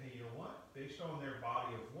and say, hey, you know what? Based on their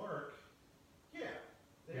body of work,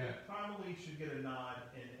 they probably should get a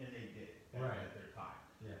nod, and they did at their time.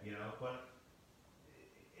 Yeah. You know, but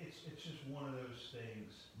it's just one of those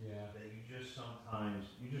things that you just sometimes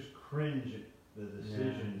cringe at the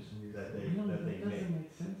decisions that they make. Doesn't make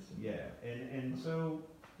sense to me. Yeah, and so,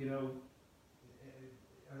 you know,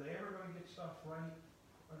 are they ever going to get stuff right?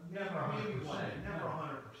 Never 100%. Never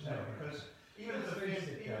 100%. Because even at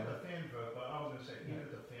the fan vote, but I was going to say, even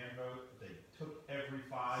at the fan vote, they took every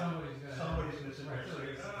 5. Somebody's going to sit there and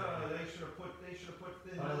say, they should have put Thin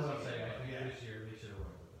Lizzy. I will say, I think this year they should have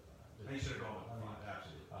went with the 5. They should have gone with the 5,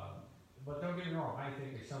 absolutely. But don't get me wrong, I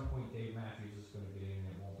think at some point Dave Matthews is going to get in,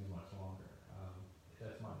 and it won't be much longer.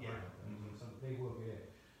 That's my personal opinion. They will get in.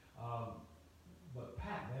 But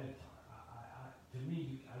Pat Benatar, to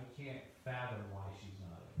me, I can't fathom why she's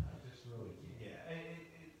not in. I just really can't. Yeah,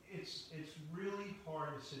 it's really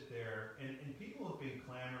hard to sit there, and people have been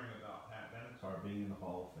clamoring about Pat Benatar being in the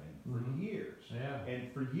Hall of Fame for years. Yeah.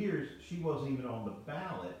 And for years, she wasn't even on the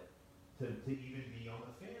ballot to even be on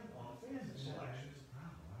the fan selection.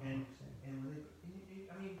 And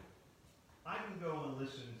I mean, I can go and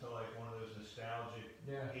listen to like one of those nostalgic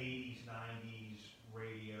 80s, 90s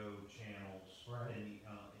radio channels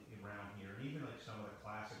around here, and even like some of the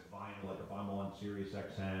classic vinyl. Like if I'm on Sirius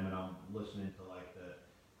XM and I'm listening to like the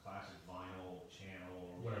classic vinyl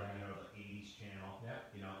channel or whatever, you know, the 80s channel.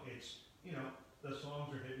 You know, it's, you know, the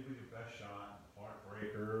songs are Hit Me With Your Best Shot,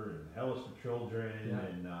 Heartbreaker, and Hell Is for Children,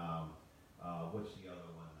 and what's the other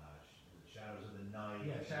one? Shadows of the Night.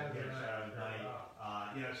 Yeah, Shadows of the Night.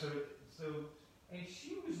 You know, so. And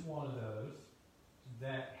she was one of those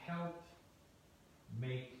that helped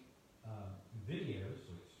make videos,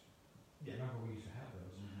 which remember we used to have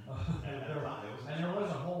those. And there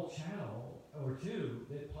was a whole channel or two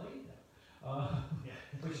that played them.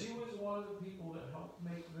 But she was one of the people that helped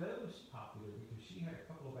make those popular because she had a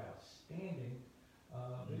couple of outstanding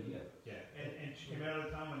videos. Yeah, and she came out at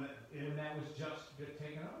a time when that was just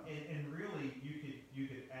taken up. And really, you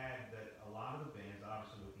could add that a lot of the bands,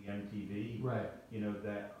 obviously with the MTV, you know,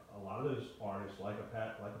 that a lot of those artists, like a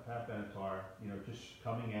Pat Benatar, you know, just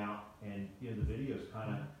coming out, and you know, the videos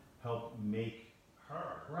kind of helped make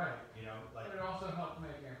her. Right. You know, like. But it also helped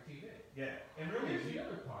make MTV. Yeah, and really, here's the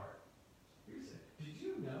other part. Did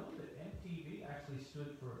you know that MTV actually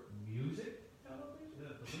stood for music television?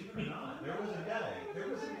 Yeah, believe it or not, there was a day. The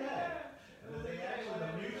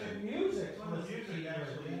music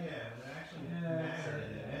actually mattered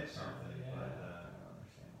and it meant something.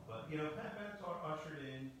 But you know, Pat Benatar ushered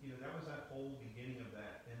in, you know, that was that whole beginning of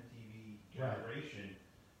that MTV generation,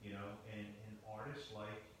 you know, and artists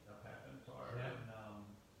like Pat Benatar and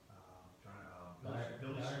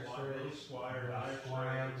Billy Squire, Dire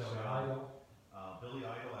Squire, Straits, Billy Idol. Billy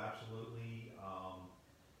Idol, absolutely.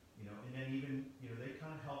 You know, and then even, you know, they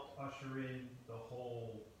kind of helped usher in the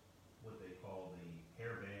whole, what they call the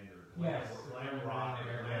hair band or glam, glam rock,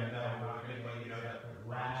 or glam metal, you know,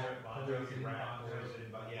 Bon Jovi, Rat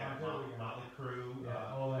Poison, but yeah, Motley Crue,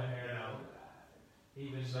 all the hair. you know,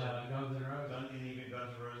 even so, Guns N' Roses. and even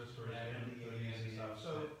Guns N' Roses towards the end of the Yeah, 80s and yeah, stuff.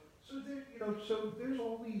 yeah. So there, you know, so there's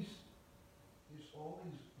all these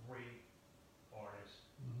great artists.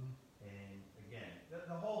 Mm-hmm. And again,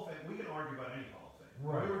 the Hall of Fame, we can argue about any Hall of Fame.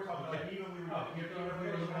 Right. We were talking like even we were looking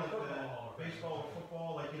at football, baseball or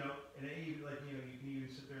football, like, you know, and even like, you know, you can even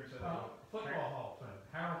sit there and say, Football Hall of Fame.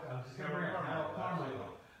 Harold Harold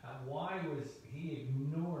Carmichael. Why was he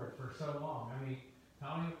ignored for so long? I mean,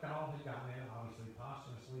 Tommy McDonald had gotten in, obviously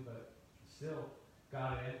posthumously, but still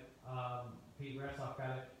got in. Pete Retzloff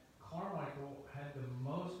got it. Carmichael had the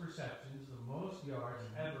most receptions, the most yards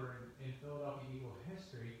ever in Philadelphia Eagle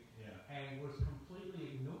history, and was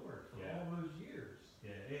completely ignored for all those years.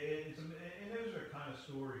 Yeah, and those are kind of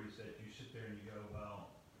stories that you sit there and you go,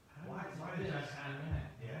 well, why did that happen?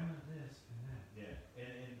 Yeah. This and that. Yeah,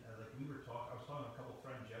 and like we were talking, I was talking to a couple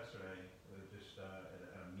friends yesterday, just at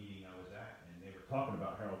a meeting I was at, and they were talking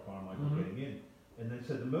about Harold Carmichael getting in, and they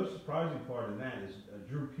said the most surprising part in that is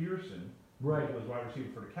Drew Pearson, who was wide receiver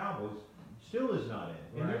for the Cowboys, still is not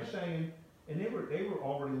in, and they're saying, and they were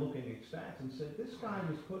already looking at stats and said this guy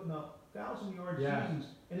was putting up 1,000-yard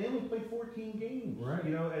seasons, and they only played 14 games,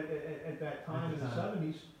 you know, at that time in the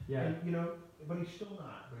 70s, and you know, but he's still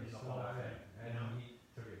not in the Hall of Fame. And he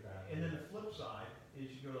took it back. And then the flip side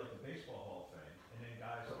is you go to like the Baseball Hall of Fame, and then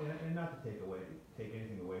guys, and not to take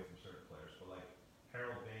anything away from certain players, but like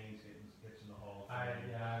Harold Baines gets in the Hall of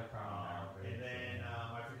Fame. I probably and then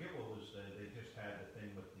I forget what was they just had the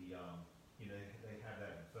thing with the you know, they have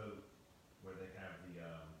that vote where they have the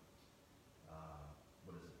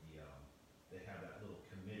what is it, they have that little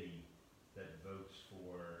committee that votes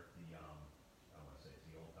for the I don't want to say it's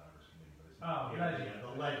the old timers committee, but it's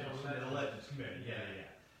the Legends committee.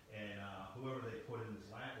 And whoever they put in this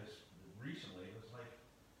recently, it was like,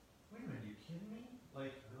 wait a minute, you kidding me?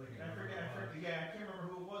 Like I can't remember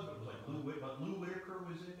who it was, but it was like Lou Whitaker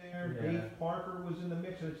was in there, Dave Parker was in the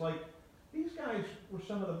mix, and it's like, these guys were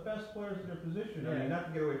some of the best players in their position. I mean, not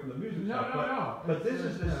to get away from the music stuff, but this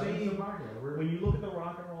is the same. When you look at the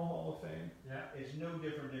Rock and Roll Hall of Fame, it's no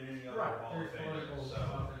different than any other Hall of Fame.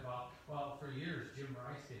 Well, for years, Jim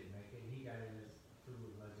Rice didn't make it. He got in as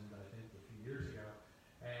food legend, I think, a few years ago,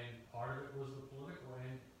 and part of it was the political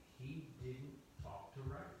end. He didn't talk to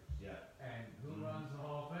writers. And who runs the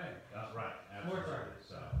Hall of Fame? That's right. Sports Absolutely. writers.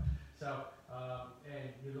 And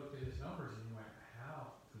you looked at his numbers and you went,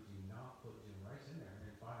 how could you not put Jim Rice in there? And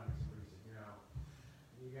then finally somebody said, you know,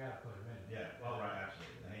 you got to put him in.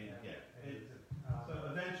 Absolutely. I mean, so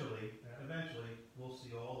eventually, we'll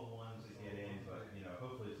see all the ones that get in, but you know,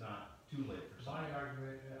 hopefully it's not too late for some. My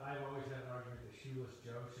argument, I've always had an argument that Shoeless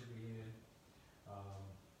Joe should be in.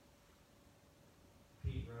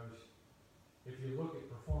 Pete Rose. If you look at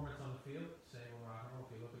performance on the field, same with rock and roll.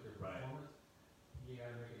 If you look at their performance, you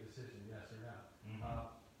got to make a decision, yes or no.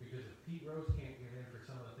 Because if Pete Rose can't get in for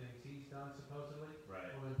some of the things he's done supposedly,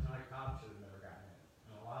 well then Ty Cobb should have never gotten in.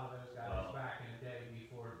 And a lot of those guys back in the day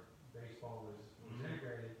before baseball was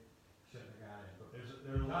integrated shouldn't have got in. But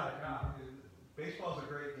there's a lot of baseball's a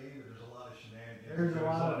great game, but there's a lot of shenanigans. There's a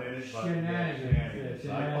lot of shenanigans.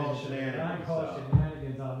 I call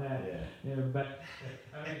shenanigans on that. But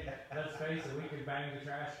I mean, let's face it, we could bang the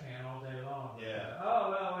trash can all day long.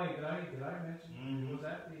 Oh well, wait, did I mention? Was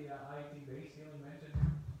that the IT base stealing mentioned?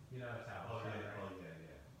 You know, it's how.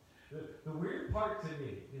 The weird part to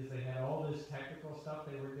me is they had all this technical stuff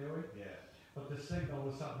they were doing. But the signal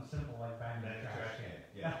was something simple like banging the trash can.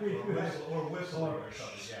 Or whistling or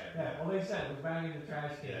something. Well, they said it was banging the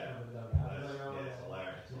trash can from the dugout. That's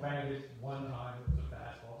hilarious. You banged it one time, it was a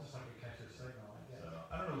fastball, just like a catcher's signal, I guess. So,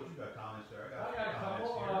 I don't know what you got comments there. I got a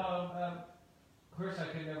couple. Of course,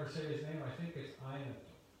 I can never say his name. I think it's Ian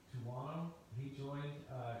Tuano. He joined.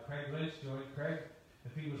 Craig Lynch joined. Craig,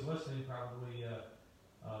 if he was listening, probably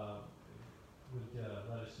would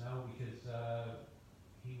let us know because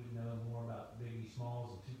he would know more about Biggie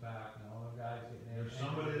Smalls and Tupac and all them guys getting in. There's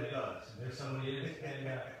somebody that does. There's somebody in.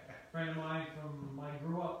 And a friend of mine from I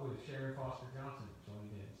grew up with, Sharon Foster Johnson,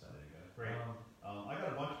 joined in. So there you go. Great. I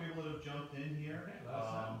got a bunch of people that have jumped in here.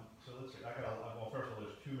 So let's see. Well, first of all,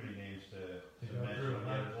 there's too many names to mention.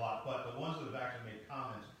 There's a lot, but the ones that have actually made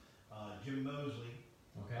comments, Jim Mosley.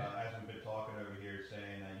 As we've been talking over here,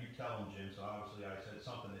 saying, you tell him, Jim. So obviously I said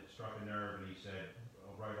something that struck a nerve, and he said,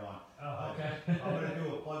 right on. Oh, okay. I'm going to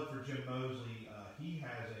do a plug for Jim Mosley. he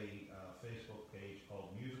has a Facebook page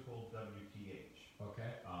called Musical WTH.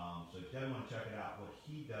 Okay. So if you definitely want to check it out, what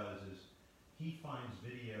he does is he finds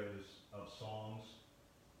videos of songs,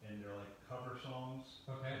 and they're like cover songs.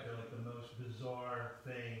 Okay. They're like the most bizarre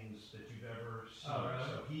things that you've ever seen. Oh, really?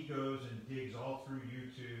 So he goes and digs all through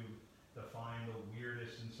YouTube to find the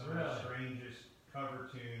weirdest and some of the strangest cover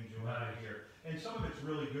tunes you'll ever hear. And some of it's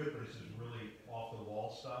really good, but it's just really off the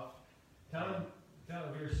wall stuff. Tell them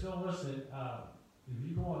if you're still listening, if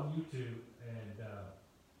you go on YouTube and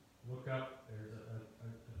look up, there's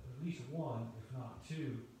at least one, if not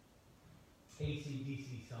two,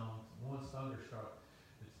 AC/DC songs. One's Thunderstruck.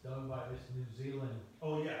 It's done by this New Zealand.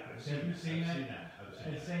 Oh yeah, I've seen that.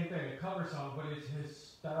 It's the same thing, a cover song, but it's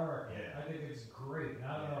historical. Yeah. I think it's great. And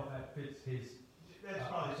I don't know if that fits his. That's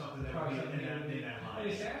probably something that would be in that line.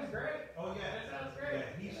 And it sounds great. Oh yeah, It sounds great.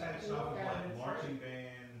 Yeah, he's had stuff with like marching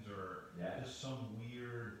bands or just some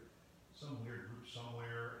weird group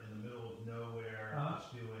somewhere in the middle of nowhere,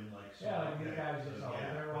 just doing like like these guys just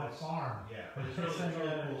they're on a farm. Yeah, but it's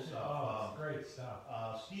really cool stuff. Oh, it's great stuff.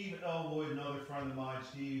 Steve Elwood, another friend of mine.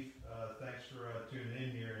 Steve, thanks for tuning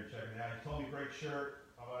in here and checking it out. He told me great shirt.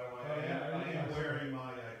 By the way, I am wearing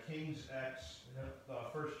my King's X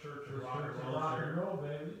First Church of Rock and Roll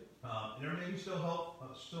baby. And everything still hope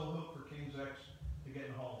for King's X to get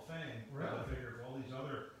in the Hall of Fame. Really? I figure for all these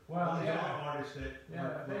other other artists that they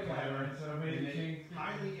got it. So maybe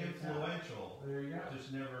highly influential. There you go.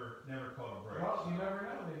 Just never caught a break. Well, you never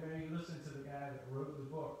know. They may listen to the guy that wrote the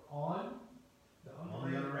book on the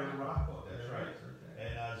Underrated Rock book. That's right. Okay.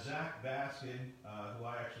 And Zach Baskin, who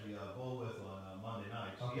I actually bowl with on Monday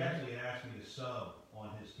nights, he actually asked me to sub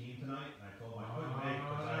on his team tonight, and I told him I couldn't make it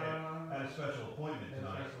because I had a special appointment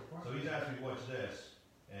tonight. So he's asked me, what's this?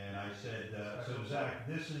 And I said, so Zach,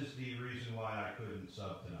 this is the reason why I couldn't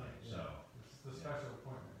sub tonight. So it's the special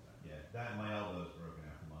appointment. Yeah, that and my elbow's broken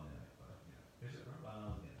after Monday night, but Is it?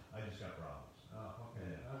 well, I just got problems. Oh,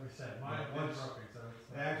 okay. Yeah. Like I said, mine was broken, so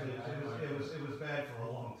it's Actually, it was bad for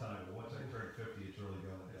a long time, but once I turned 50, it's really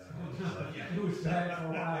going down. It was bad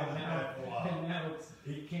for a while now, and now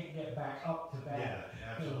it can't get back up to bad.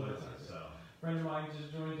 Yeah, absolutely. So, Friend of mine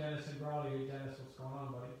just joined, Dennis and Brawley. Hey, Dennis, what's going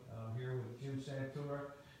on, buddy? I'm here with Jim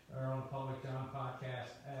Santora. We're on the Public John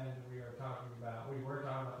podcast, and we were talking about the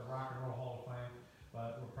Rock and Roll Hall of Fame,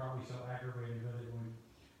 but we're probably so aggravated with it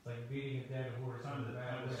it's like beating a dead horse on the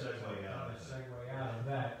back. segue out of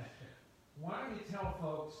that. Why don't you tell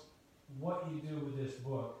folks what you do with this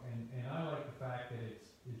book? And I like the fact that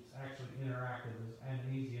it's actually interactive and an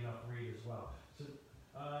easy enough read as well. So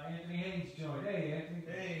Anthony Haynes joined. Hey, Anthony.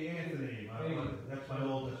 Hey, Anthony. That's my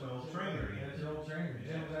old trainer. That's your old trainer.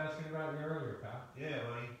 Jim was asking about you earlier, pal. Yeah,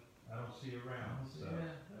 buddy. I don't see you around. He's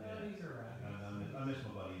around. I miss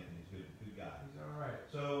my buddy Anthony. He's a good guy. He's all right.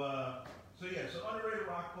 So Underrated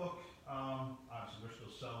Rock book. Obviously, we're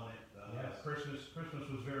still selling it. Yes. Christmas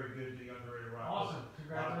was very good. The Underrated Rock Awesome. book.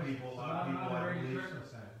 Congratulations. A lot of people. Underrated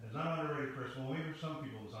Christmas then. It's not underrated Christmas. Well, maybe some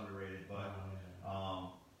people it's underrated, but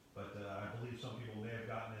I believe some people may have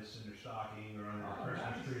gotten this in their stocking or under their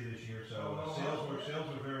Christmas tree this year. So sales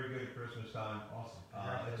were very good at Christmas time. Awesome.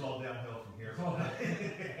 It's all downhill from here.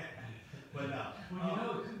 But no.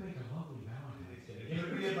 Well, it could make a lovely Valentine's Day. It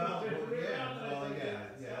could be about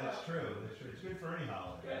that's true. It's good for any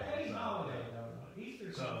holiday. Yeah, any holiday though.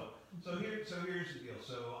 Easter. So here's the deal.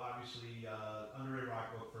 So obviously, Underrated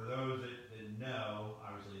Rock book for those that know.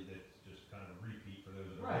 Obviously, that's just kind of a repeat for those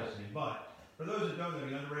that are listening. But for those that don't know,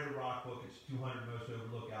 the Underrated Rock book, it's 200 most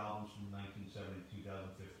overlooked albums from 1970 to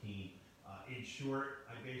 2015. In short,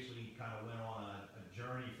 I basically kind of went on a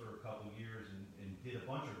journey for a couple of years and did a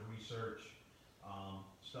bunch of research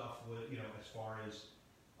stuff with, as far as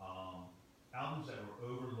albums that were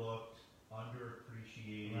overlooked,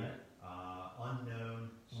 underappreciated,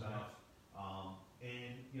 unknown stuff.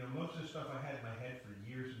 And most of the stuff I had in my head for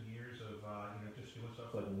years and years of just doing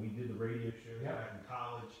stuff like when we did the radio show back in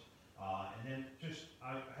college. And then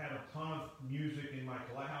I had a ton of music in my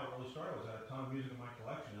collection. How it really started was I had a ton of music in my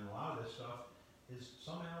collection, and a lot of this stuff is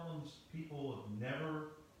some albums people have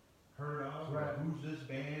never heard of, or who's this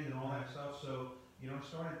band and all that stuff. So, I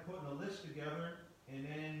started putting a list together, and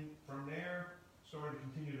then from there, started to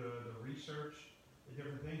continue to research the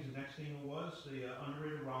different things. The next thing was the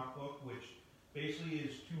Underrated Rock book, which basically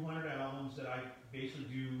is 200 albums that I basically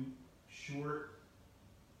do short,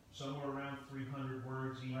 somewhere around 300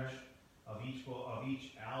 words each of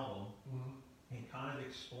each album, and kind of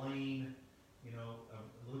explain, a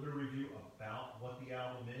little bit of review about what the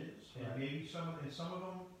album is, and maybe some of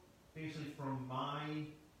them basically from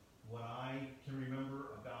what I can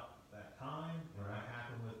remember about that time, and what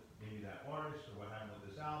happened with maybe that artist or what happened with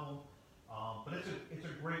this album. But it's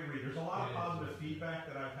a great read. There's a lot of positive feedback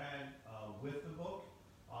that I've had with the book.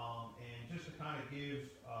 And just to kind of give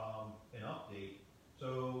an update,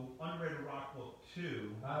 so Underrated Rock Book 2,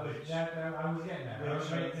 I was getting that.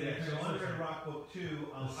 So Underrated Rock Book 2,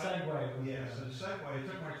 the segue. so the segue. It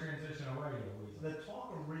took my transition away. The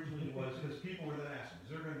talk originally was, because people were then asking, is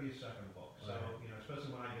there going to be a second book? So, Right. you know, especially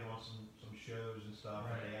when I get on some shows and stuff,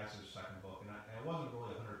 and they asked if there's a second book, and I wasn't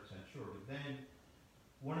really 100% sure. But then,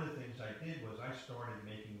 one of the things I did was I started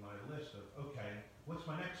making my list of, okay, what's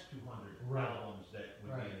my next 200 albums that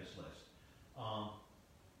would be in this list?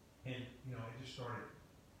 And, you know, I just started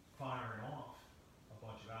firing off a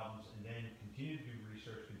bunch of albums, and then continued to do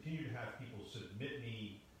research, continued to have people submit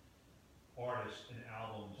me artists and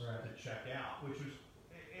albums to check out, which was,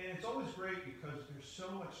 and it's always great because there's so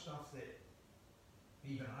much stuff that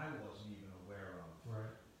even I wasn't even aware of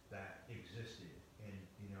that existed. And,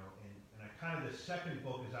 you know, and I kind of, the second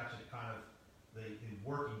book is actually kind of the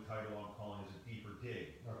working title I'm calling is A Deeper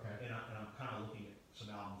Dig. Okay. And I'm kind of looking at some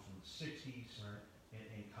albums from the 60s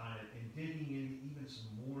and kind of, and digging into even some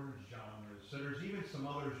more genres. So there's even some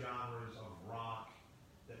other genres of rock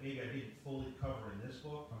that maybe I didn't fully cover in this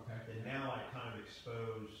book, that now I kind of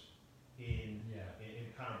expose and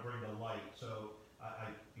kind of bring to light. So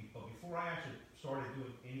but before I actually started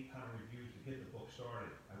doing any kind of reviews to get the book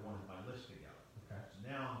started, I wanted my list together. Okay. So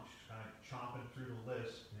now I'm just kind of chomping through the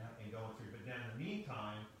list and going through. But then in the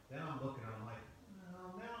meantime, then I'm looking and I'm like,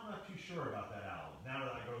 well, now I'm not too sure about that album. Now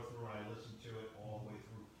that I go through and I listen to it all the way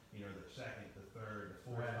through, you know, the second, the third, the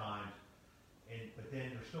fourth time, but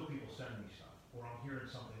then there's still people sending me stuff, or I'm hearing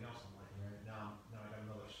something else. I'm like, now I got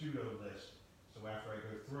another pseudo list. So after I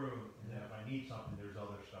go through, and then if I need something, there's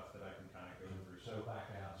other stuff that I can kind of go through. So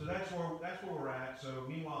that's where we're at. So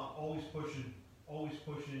meanwhile, always pushing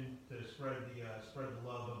to spread the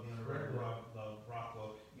love of the Underrated rock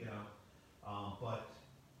book, you know. But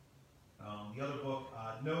the other book,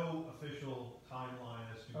 no official timeline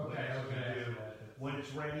as to when it's going to do.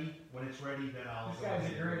 When it's ready, then I'll. This guy's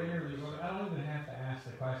a great interview. I don't even have to ask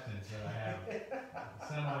the questions that I have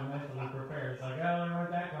semi-mentally prepared. It's like, I don't know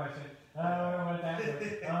what that question. I don't know what that was.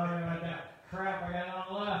 I don't know what that. Crap, I got it on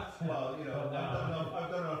the left. Well, you know,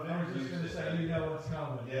 I've done enough interviews. I was just going to say, you know what's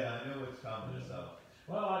coming. Yeah, I know what's coming. So.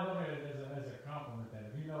 Well, I look at it as a compliment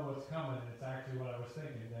then. If you know what's coming, and it's actually what I was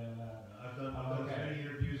thinking, then I've done as many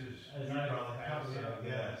interviews as you probably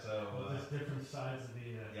have. So just different sides of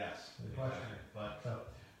the question. Exactly. But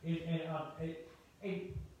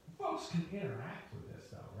folks can interact with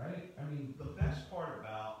this though, right? I mean, the best part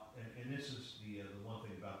about, and this is the one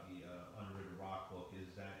thing about the Underrated Rock book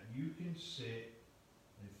is that you can sit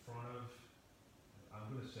in front of, I'm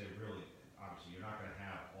going to say really, obviously you're not going to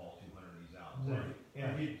have all 200 of these albums. Right.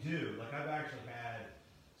 And if you do, like I've actually had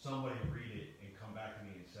somebody read it and come back to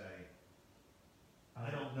me and say,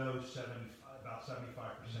 I don't know about 75%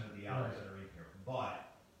 of the albums that are in here,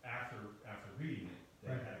 but after reading it,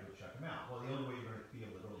 they had to go check them out. Well, the only way you're going to be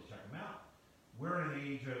able to really check them out, we're in an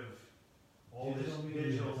age of all this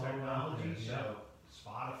digital technology, so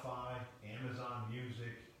Spotify, Amazon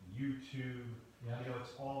Music, YouTube, you know,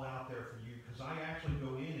 it's all out there for you. Because I actually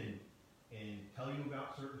go in and tell you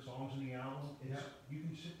about certain songs in the album. You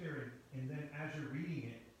can sit there and then as you're reading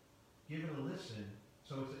it, give it a listen.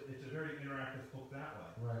 So it's a very interactive book that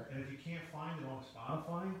way. Right. And if you can't find it on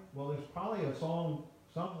Spotify, well, there's probably a song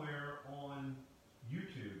somewhere on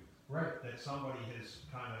YouTube that somebody has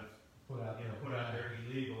kind of put out there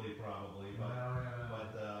illegally, probably.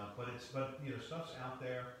 But you know, stuff's out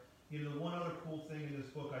there. You know, the one other cool thing in this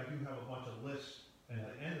book, I do have a bunch of lists at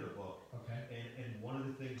the end of the book. Okay. And one of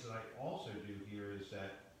the things that I also do here is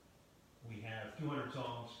that we have 200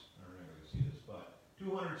 songs. I don't know if I can see this, but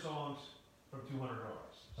 200 songs from 200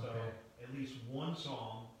 artists. So at least one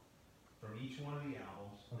song from each one of the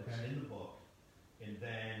albums that's in the book, and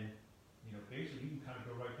then you know, basically you can kind of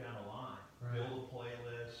go right down the line, build a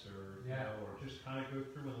playlist, or you know, or just kind of go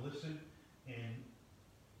through and listen. And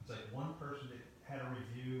it's like one person that had a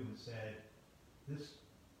review and said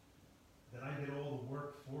that I did all the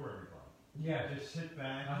work for everybody. Yeah, just sit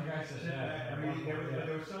back. I think I said that. Read everything. But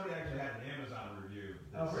there was somebody actually had an Amazon review.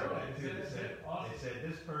 That said that too. They said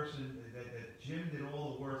this person that Jim did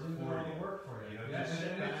all the work for you. You know, just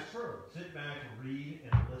sit back and read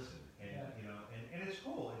and listen. And you know, and it's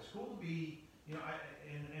cool. It's cool to be. You know,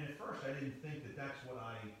 and at first I didn't think that that's what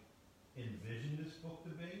I envisioned this book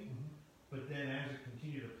to be. But then as it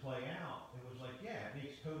continued to play out, it was like, yeah, it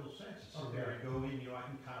makes total sense to sit there and go in. You know, I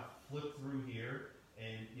can kind of flip through here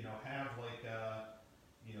and you know have like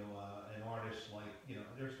an artist like, you know,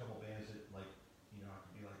 there's a couple bands that like, you know, I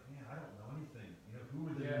could be like, man, I don't know anything. You know, who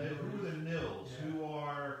are the Nils? Who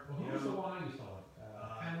are who's the one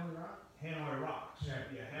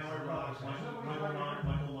Rocks,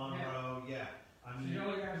 Michael Monroe, yeah. I So mean, the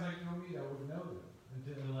only guys like me that would know them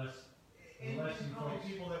unless and you probably folks.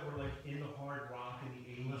 people that were like in the hard rock in the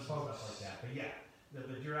 80s and stuff like that. But yeah,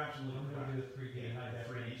 but you're absolutely I'm correct. gonna do the 3D high Yeah,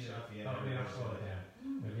 3D definition stuff, yeah. Oh, yeah, slow it down.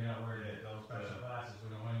 If you're not wearing Don't special glasses, we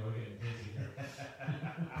don't want to go getting dizzy here.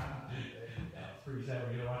 3 seconds,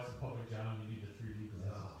 you watch the Public John, you need the 3D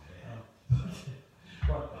glasses. Oh, man.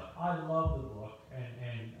 But I love the book,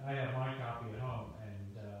 and I have my copy at home,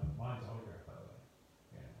 and mine's autographed, by the way.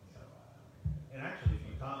 And actually, if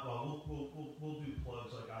you can't, well, we'll do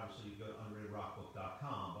plugs. Like obviously, you go to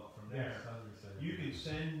underratedrockbook.com, but from there, Yes, I was gonna say. you can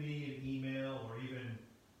send me an email or even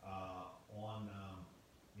on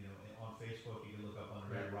on Facebook. You can look up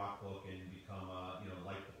Underrated Rock Book and become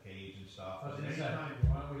like the page and stuff. I was And gonna say, anytime-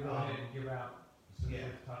 why don't we go ahead and give out, since yeah.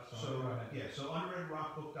 we've touched on it, So go ahead. yeah, so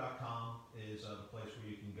underratedrockbook.com is the place where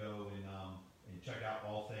you can go and check out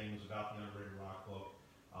all things about the Underrated Rock Book.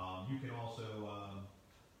 You can also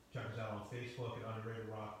check us out on Facebook at Underrated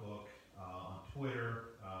Rock Book, on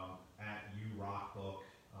Twitter at URockBook.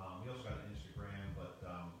 We also got an Instagram, but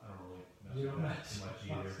I don't really mess You with don't that mess too much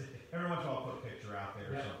with either. it. Every once in a while, I'll put a picture out there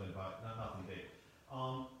or Yeah. something, but nothing big.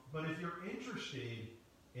 But if you're interested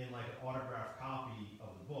in like an autographed copy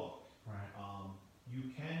of the book, Right.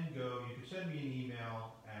 you can send me an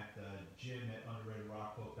email at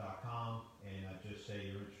jim@underratedrockbook.com and just say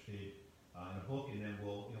you're interested in a book, and then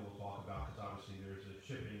we'll talk about, because obviously there's a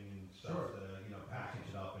shipping and stuff Sure. to package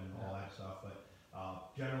it up and all that stuff. But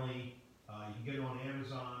generally, you can get it on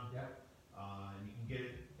Amazon. Yep. And you can get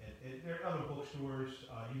it there are other bookstores.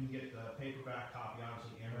 You can get the paperback copy,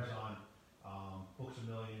 obviously Amazon, Books A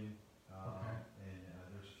Million, Okay. and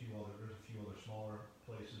there's a few other smaller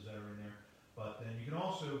places that are in there. But then you can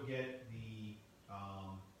also get the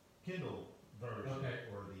Kindle version, Okay.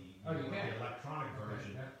 or the You can. the electronic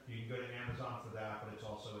version. Okay. You can go to Amazon for that, but it's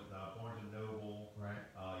also at Barnes and Noble. Right.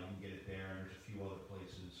 You can get it there, and there's a few other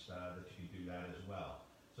places that you can do that as well.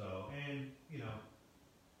 So, and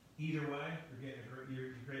either way,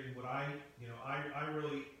 you're getting what I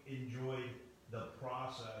really enjoyed the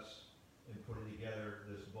process in putting together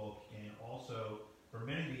this book, and also for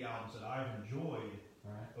many of the albums that I've enjoyed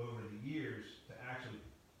Right. over the years, to actually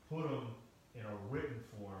put them in a written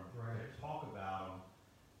form, Right. to talk about them,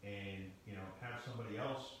 and have somebody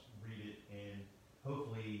else read it and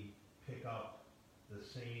hopefully pick up the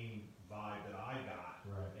same vibe that I got,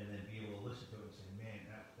 Right. and then be able to listen to it and say, man,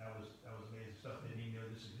 that was amazing stuff. Didn't even know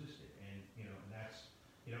this existed, and and that's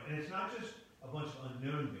and it's not just a bunch of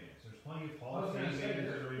unknown bands. There's plenty of Hall of Fame bands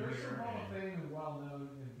that are in there's here, some Hall of and Fame and well-known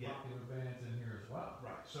and Yeah. popular bands in here as well.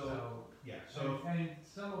 right. So, and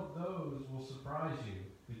some of those will surprise you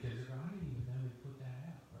because you're going, I didn't even know they put that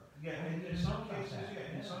out. yeah, I and in didn't some know about cases,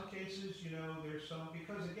 that. in some cases, there's some,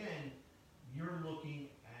 because again, you're looking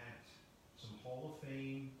at some Hall of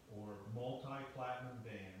Fame or multi-platinum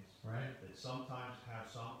bands Right. that sometimes have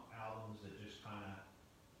some albums that just kind of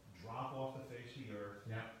drop off the face of the earth,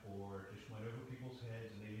 Yeah. or just went over people's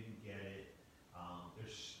heads and they didn't get it.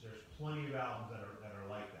 There's plenty of albums that are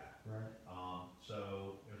like that. Right.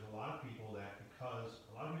 So there's a lot of people because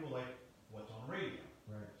a lot of people like what's on radio.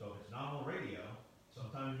 Right. So if it's not on radio,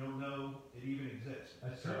 sometimes you don't know it even exists.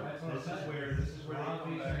 That's So true. That's what this I'm is saying. where A they lot of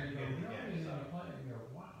come these back are, you go, again and you know, again. and So, you play it and you go,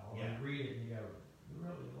 wow. Or Yeah. you read it and you go,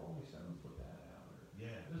 really, the Rolling Stones put that out, or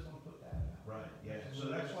yeah. this one put that out. Right, yeah, so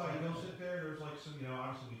that's why you'll sit there, there's like some,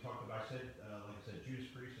 obviously we talked about, like I said, Judas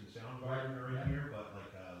Priest and Soundgarden are in Right, yeah. here, but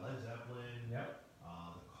like Led Zeppelin, Yep.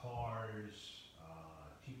 the Cars,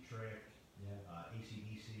 Cheap Trick, Yeah.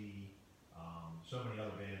 AC/DC, so many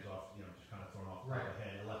other bands off, just kind of thrown off the top Right. of the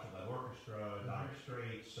head, Electric Light Orchestra, Mhm. Dire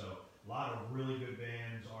Straits, so a lot of really good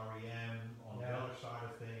bands, REM on the Yeah. other side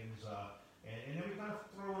of things, and then we kind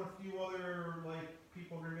of throw in a few other, like,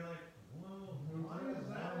 people are gonna be like, whoa, why is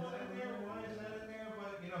that one in there, why is that in there,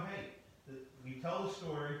 but, hey, we tell the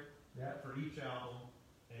story Yeah. for each album,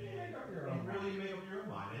 and You make up your you own really make up your own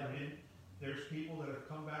mind, Right. and there's people that have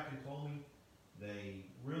come back and told me they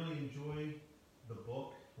really enjoy the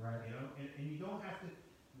book, Right. and you don't have to,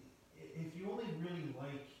 if you only really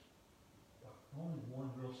like only one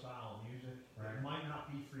real style of music, Right. it might not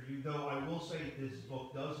be for you, though I will say this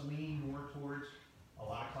book does lean more towards a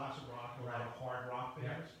lot of classic rock, a lot of hard rock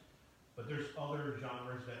Yeah. bands, but there's other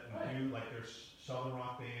genres that we Right. do, like there's southern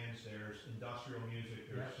rock bands, there's industrial music,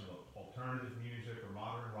 there's Yeah. some alternative music or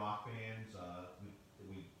modern rock bands,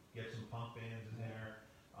 we get some punk bands in there,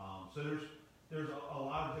 so there's a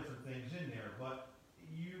lot of different things in there, but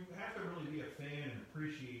you have to really be a fan and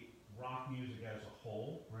appreciate rock music as a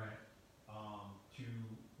whole, Right. to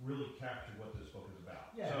really capture what this book is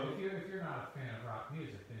about. Yeah. So, if you're not a fan of rock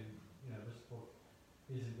music, then this book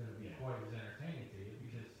isn't going to be Yeah. quite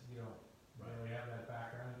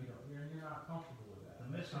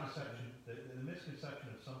misconception, the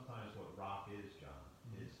misconception of sometimes what rock is, John,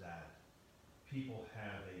 is that people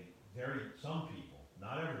have some people,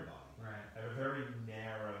 not everybody, have a very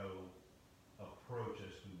narrow approach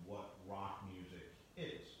as to what rock music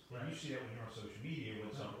is. And you see that when you're on social media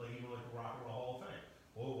with something, even like the Rock and Roll Hall of Fame.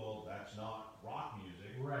 Oh, well, that's not rock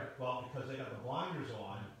music. Right. Well, because they got the blinders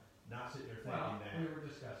on, not sitting there thinking that. We were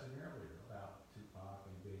discussing earlier about Tupac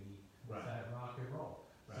and Biggie. Right. Is that rock and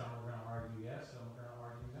roll? Right. Some are going to argue yes, some are going to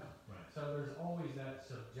argue no. Right. So there's always that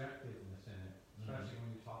subjectiveness in it, especially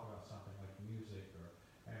when you talk about something like music or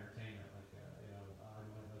entertainment. Like, I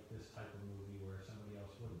might like this type of movie where somebody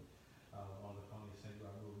else wouldn't. One of the funniest things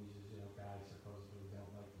about movies is, guys supposedly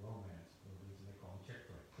don't like romance movies and they call them chick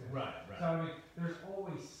flicks. Right. So, I mean, there's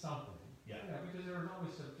always something. Yeah. Because there was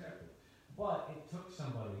always subjective. But it took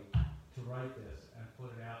somebody to write this and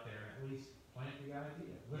put it out there and at least plant the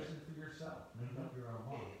idea. Listen for yourself. Make up your own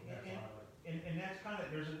mind. That's why I like it. And that's kind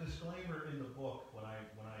of, there's a disclaimer in the book when I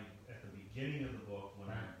at the beginning of the book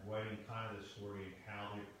when I'm writing kind of the story and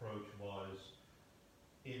how the approach was,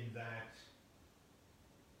 in that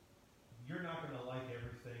you're not going to like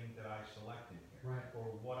everything that I select in here,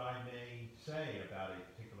 or what I may say about a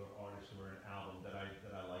particular artist or an album that I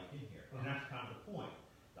like in here, and that's kind of the point.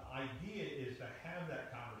 The idea is to have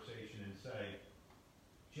that conversation and say,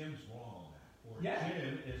 Jim's wrong on that, or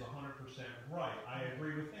Jim is 100% right. I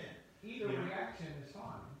agree with him. Either reaction is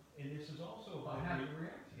fine. And this is also But have the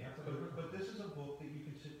reaction. Yeah, but this is a book that you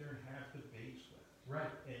can sit there and have debates with.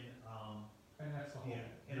 Right. And that's the whole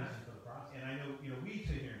reason for the process. And I know, we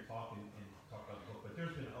sit here and talk talk about the book, but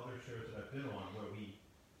there's been other shows that I've been on where we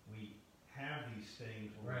have these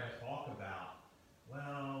things where we talk about,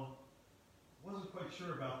 well, wasn't quite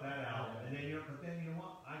sure about that album, and then but then you know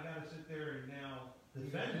what? I got to sit there and now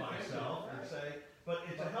defend myself and say, but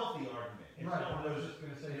it's a healthy argument. It's right. not I was just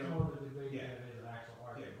going to say, it's more of a debate than it is an actual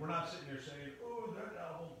argument. Yeah, we're not sitting there saying, oh, that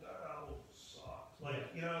album sucks.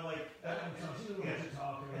 Like, at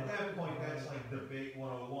that point, that's like debate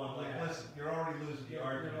 101. Like, listen, you're already losing the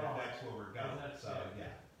argument if that's where we're going. That's so,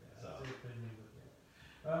 That's the opinion.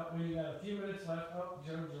 We got a few minutes left. Oh,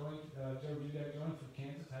 Joe joined. Joe Dudek joined from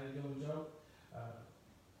Kansas. How you doing, Joe?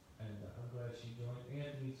 And I'm glad she joined.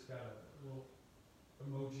 Anthony's got a little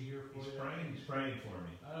emoji here for you. He's praying for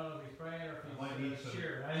me. I don't know if he's praying or if might need some,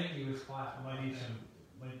 cheering. I think he was clapping. Might need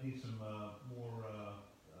some more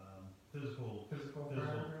physical.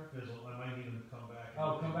 I might need him to come back.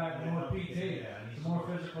 Come back with more PT. Some more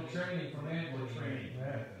physical training from Anthony. More training.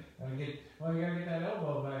 You gotta get that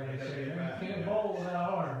elbow back in shape. You can't bowl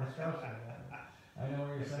without arms. Trust me. I know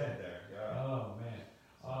what you're saying. Oh man.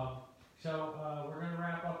 So we're gonna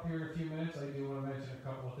wrap up here in a few minutes. I do want to mention a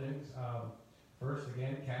couple of things. First,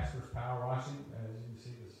 again, Casper's Power Washing. As you can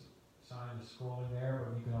see, the sign is scrolling there,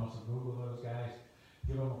 but you can also Google those guys.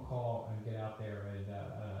 Give them a call and get out there and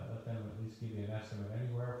let them at least give you an estimate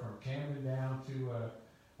anywhere from Camden down to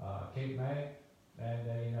Cape May, and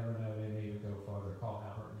you never know, they may even go farther. Call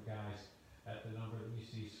Albert and the guys at the number that you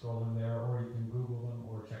see scrolling there, or you can Google them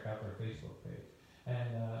or check out their Facebook page.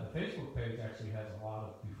 And the Facebook page actually has a lot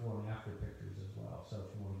of before and after pictures as well, so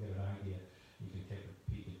if you want to get an idea, you can take a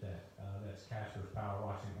peek at that. That's Casper's Power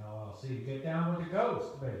Washing LLC. Get down with the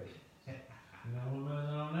ghost, baby. You know what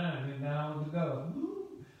I'm saying? Get down with the ghost.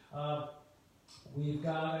 We've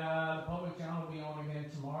got the public channel will be on again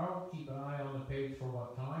tomorrow. Keep an eye on the page for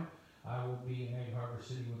what time. I will be in Egg Harbor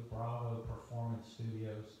City with Bravo Performance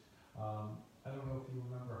Studios. I don't know if you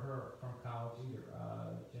remember her from college either,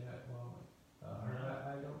 Jeanette Wellman.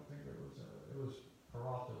 I don't think it was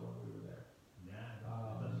Peralta when we were there. Yeah,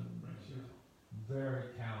 she was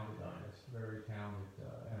very talented artist, very talented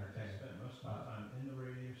entertainer. I spent most of my time in the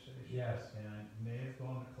radio station. Yes. And I may have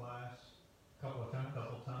gone to class a couple of times.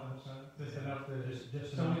 Just enough to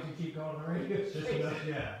so we can keep going to the radio station.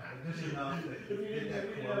 Just enough that if you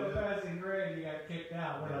didn't have a passing grade, you got kicked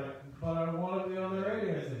out. But I want to be on the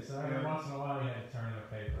radio station. So every once in a while, you had to turn in a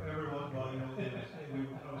paper.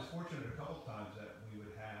 I was fortunate a couple of times that we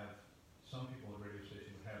would have some people at the radio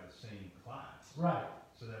station would have the same class. Right.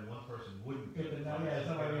 So then one person wouldn't get the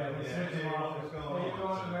somebody would switch them off. What's going on? You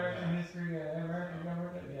going so, American history, American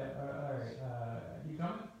government? Yeah. All right. You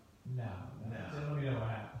coming? No. Just let me know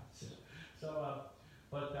what happens. So,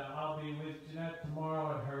 but I'll be with Jeanette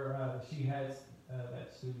tomorrow at her. She has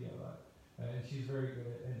that studio, and she's very good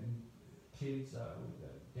at kids with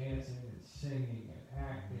dancing and singing and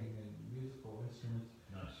acting and musical instruments.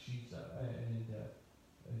 Nice. She's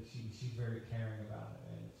she's very caring about it,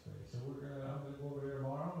 and it's great. So I'm gonna go over there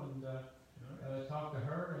tomorrow and talk to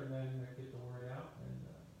her, and then get the word out, and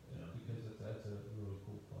because that's a really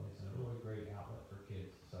cool place and a really great outlet for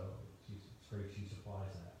kids. So it's great she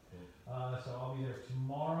supplies that. so I'll be there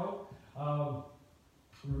tomorrow.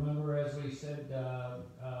 Remember, as we said,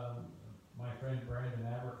 my friend Brandon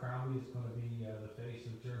Abercrombie is going to be the face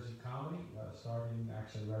of Jersey comedy, starting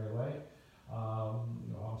actually right away.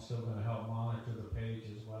 I'm still going to help monitor the page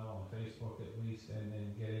as well, on Facebook at least, and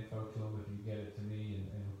then get info to him if you get it to me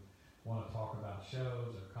and want to talk about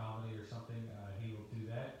shows or comedy or something. He will do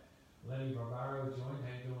that. Lenny Barbaro joined.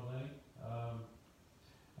 How you doing, Lenny?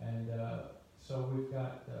 So we've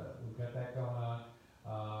got that going on.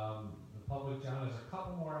 The Public John has a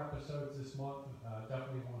couple more episodes this month.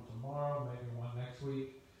 Definitely one tomorrow, maybe one next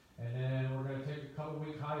week, and then we're going to take a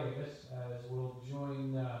couple-week hiatus as we'll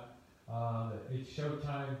join the It's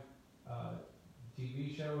Showtime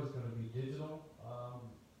TV show is going to be digital,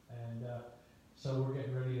 so we're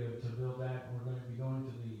getting ready to build that. We're going to be going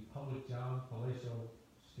to the Public John Palatial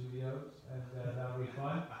Studios, and that'll be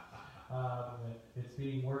fun. It's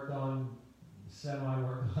being worked on,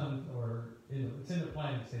 semi-worked on, or it's in the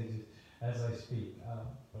planning stages as I speak.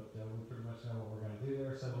 But we pretty much know what we're going to do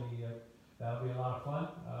there, so that'll be a lot of fun.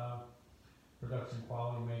 Production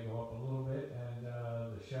quality may go up a little bit, and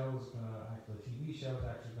the TV show is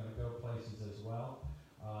actually going to go places as well,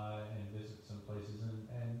 and visit some places,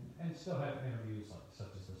 and still have interviews such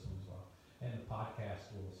as this one as well. And the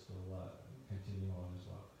podcast will still continue on as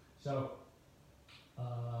well. So,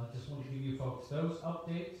 just want to give you folks those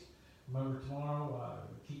updates. Remember, tomorrow,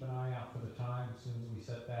 keep an eye out for the time. As soon as we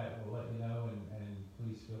set that, we'll let you know, and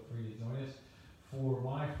please feel free to join us. For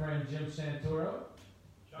my friend Jim Santora,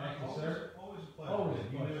 John, thank you, sir. Always a pleasure. Always a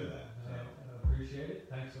You pleasure. knew that. So. I appreciate it.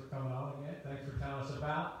 Thanks for coming on again. Thanks for telling us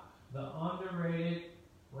about the underrated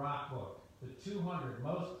rock book, the 200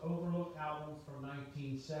 most overlooked albums from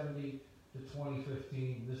 1970 to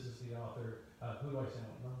 2015. This is the author. Who do I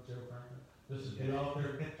sound like? Remember Joe Franklin? This is the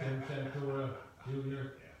author, Jim Santora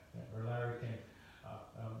Jr. Or Larry King.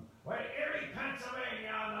 Erie,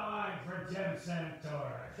 Pennsylvania on the line for Jim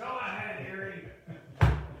Santora. Go ahead, Erie.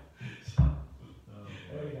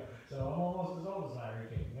 There you go. So I'm almost as old as Larry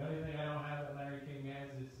King. The only thing I don't have that Larry King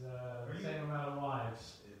has is the same amount of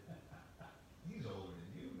wives. He's older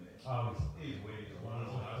than you, man. Oh, He's way older.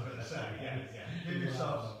 I was going to say, yeah. Give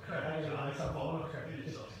yourself credit, John. Give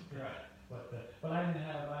yourself some credit. But I didn't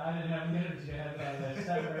have the energy to have that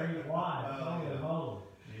 7 or 8 wives. Holy moly.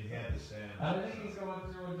 He had to stand. I think he's going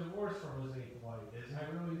through a divorce from his 8th wife. I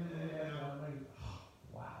really didn't have that many.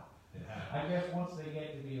 Wow. It happened. I guess once they get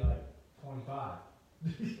to be like 25.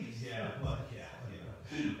 Yeah.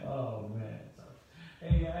 Oh man. So,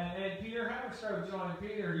 hey, and Peter Haverstraw joined.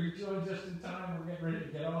 Peter, you joined just in time. We're getting ready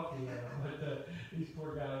to get off the air, but these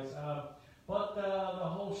poor guys. But the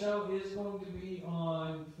whole show is going to be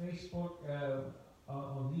on Facebook,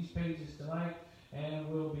 on these pages tonight, and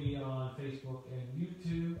will be on Facebook and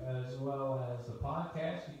YouTube as well as the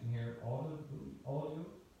podcast. You can hear audio.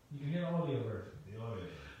 You can hear the audio version. The audio.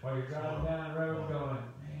 While you're driving down the road, going,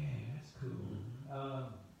 man, that's cool.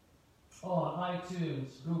 On iTunes,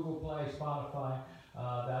 Google Play, Spotify.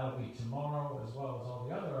 That'll be tomorrow, as well as all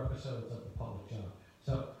the other episodes of the Public John.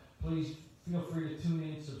 So please feel free to tune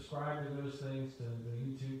in, subscribe to those things, to the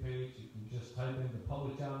YouTube page. You can just type in the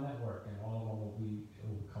Public John Network, and all of them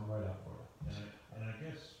will come right up for you. And I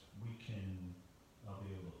guess I'll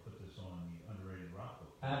be able to put this on the Underrated Rock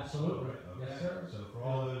Book. Absolutely. Okay. Yes, sir. So for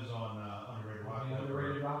all those on Underrated Rock Book,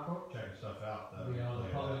 Underrated Rock Book. checking stuff out. It'll be on the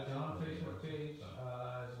Public John will be Facebook working. page, So,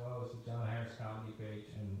 as well as the John Harris Comedy page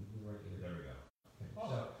and the regular. there we go. Okay.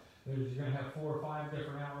 So you're going to have 4 or 5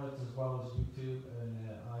 different outlets, as well as YouTube and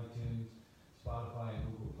iTunes, Spotify, and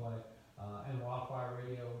Google Play, and Wildfire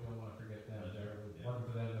Radio. We don't want to forget them. If it wasn't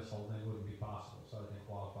for them, this whole thing wouldn't be possible. So I think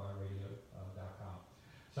wildfireradio.com.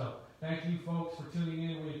 So thank you, folks, for tuning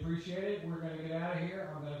in. We appreciate it. We're going to get out of here.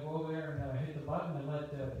 I'm going to go over there and hit the button and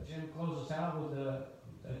let Jim close us out with a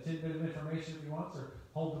tidbit of information if he wants, or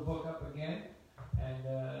hold the book up again and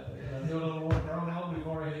do a little more promo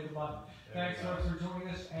before I hit the button. Thanks, folks, for joining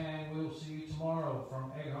us, and we will see you tomorrow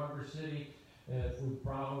from Egg Harbor City with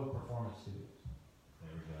Bravo Performance Studios.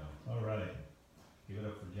 There we go. All right. Give it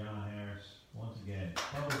up for John Harris once again.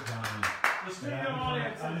 Public John. The studio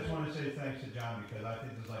audience. I just want to say thanks to John, because I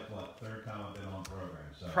think this is like, third time I've been on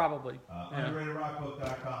program. So Probably.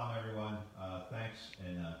 UnderratedRockBook.com, everyone. Thanks,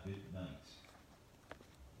 and good night.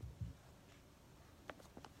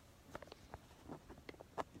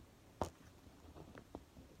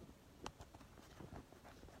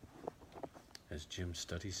 As Jim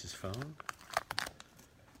studies his phone,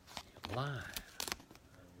 live.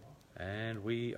 And we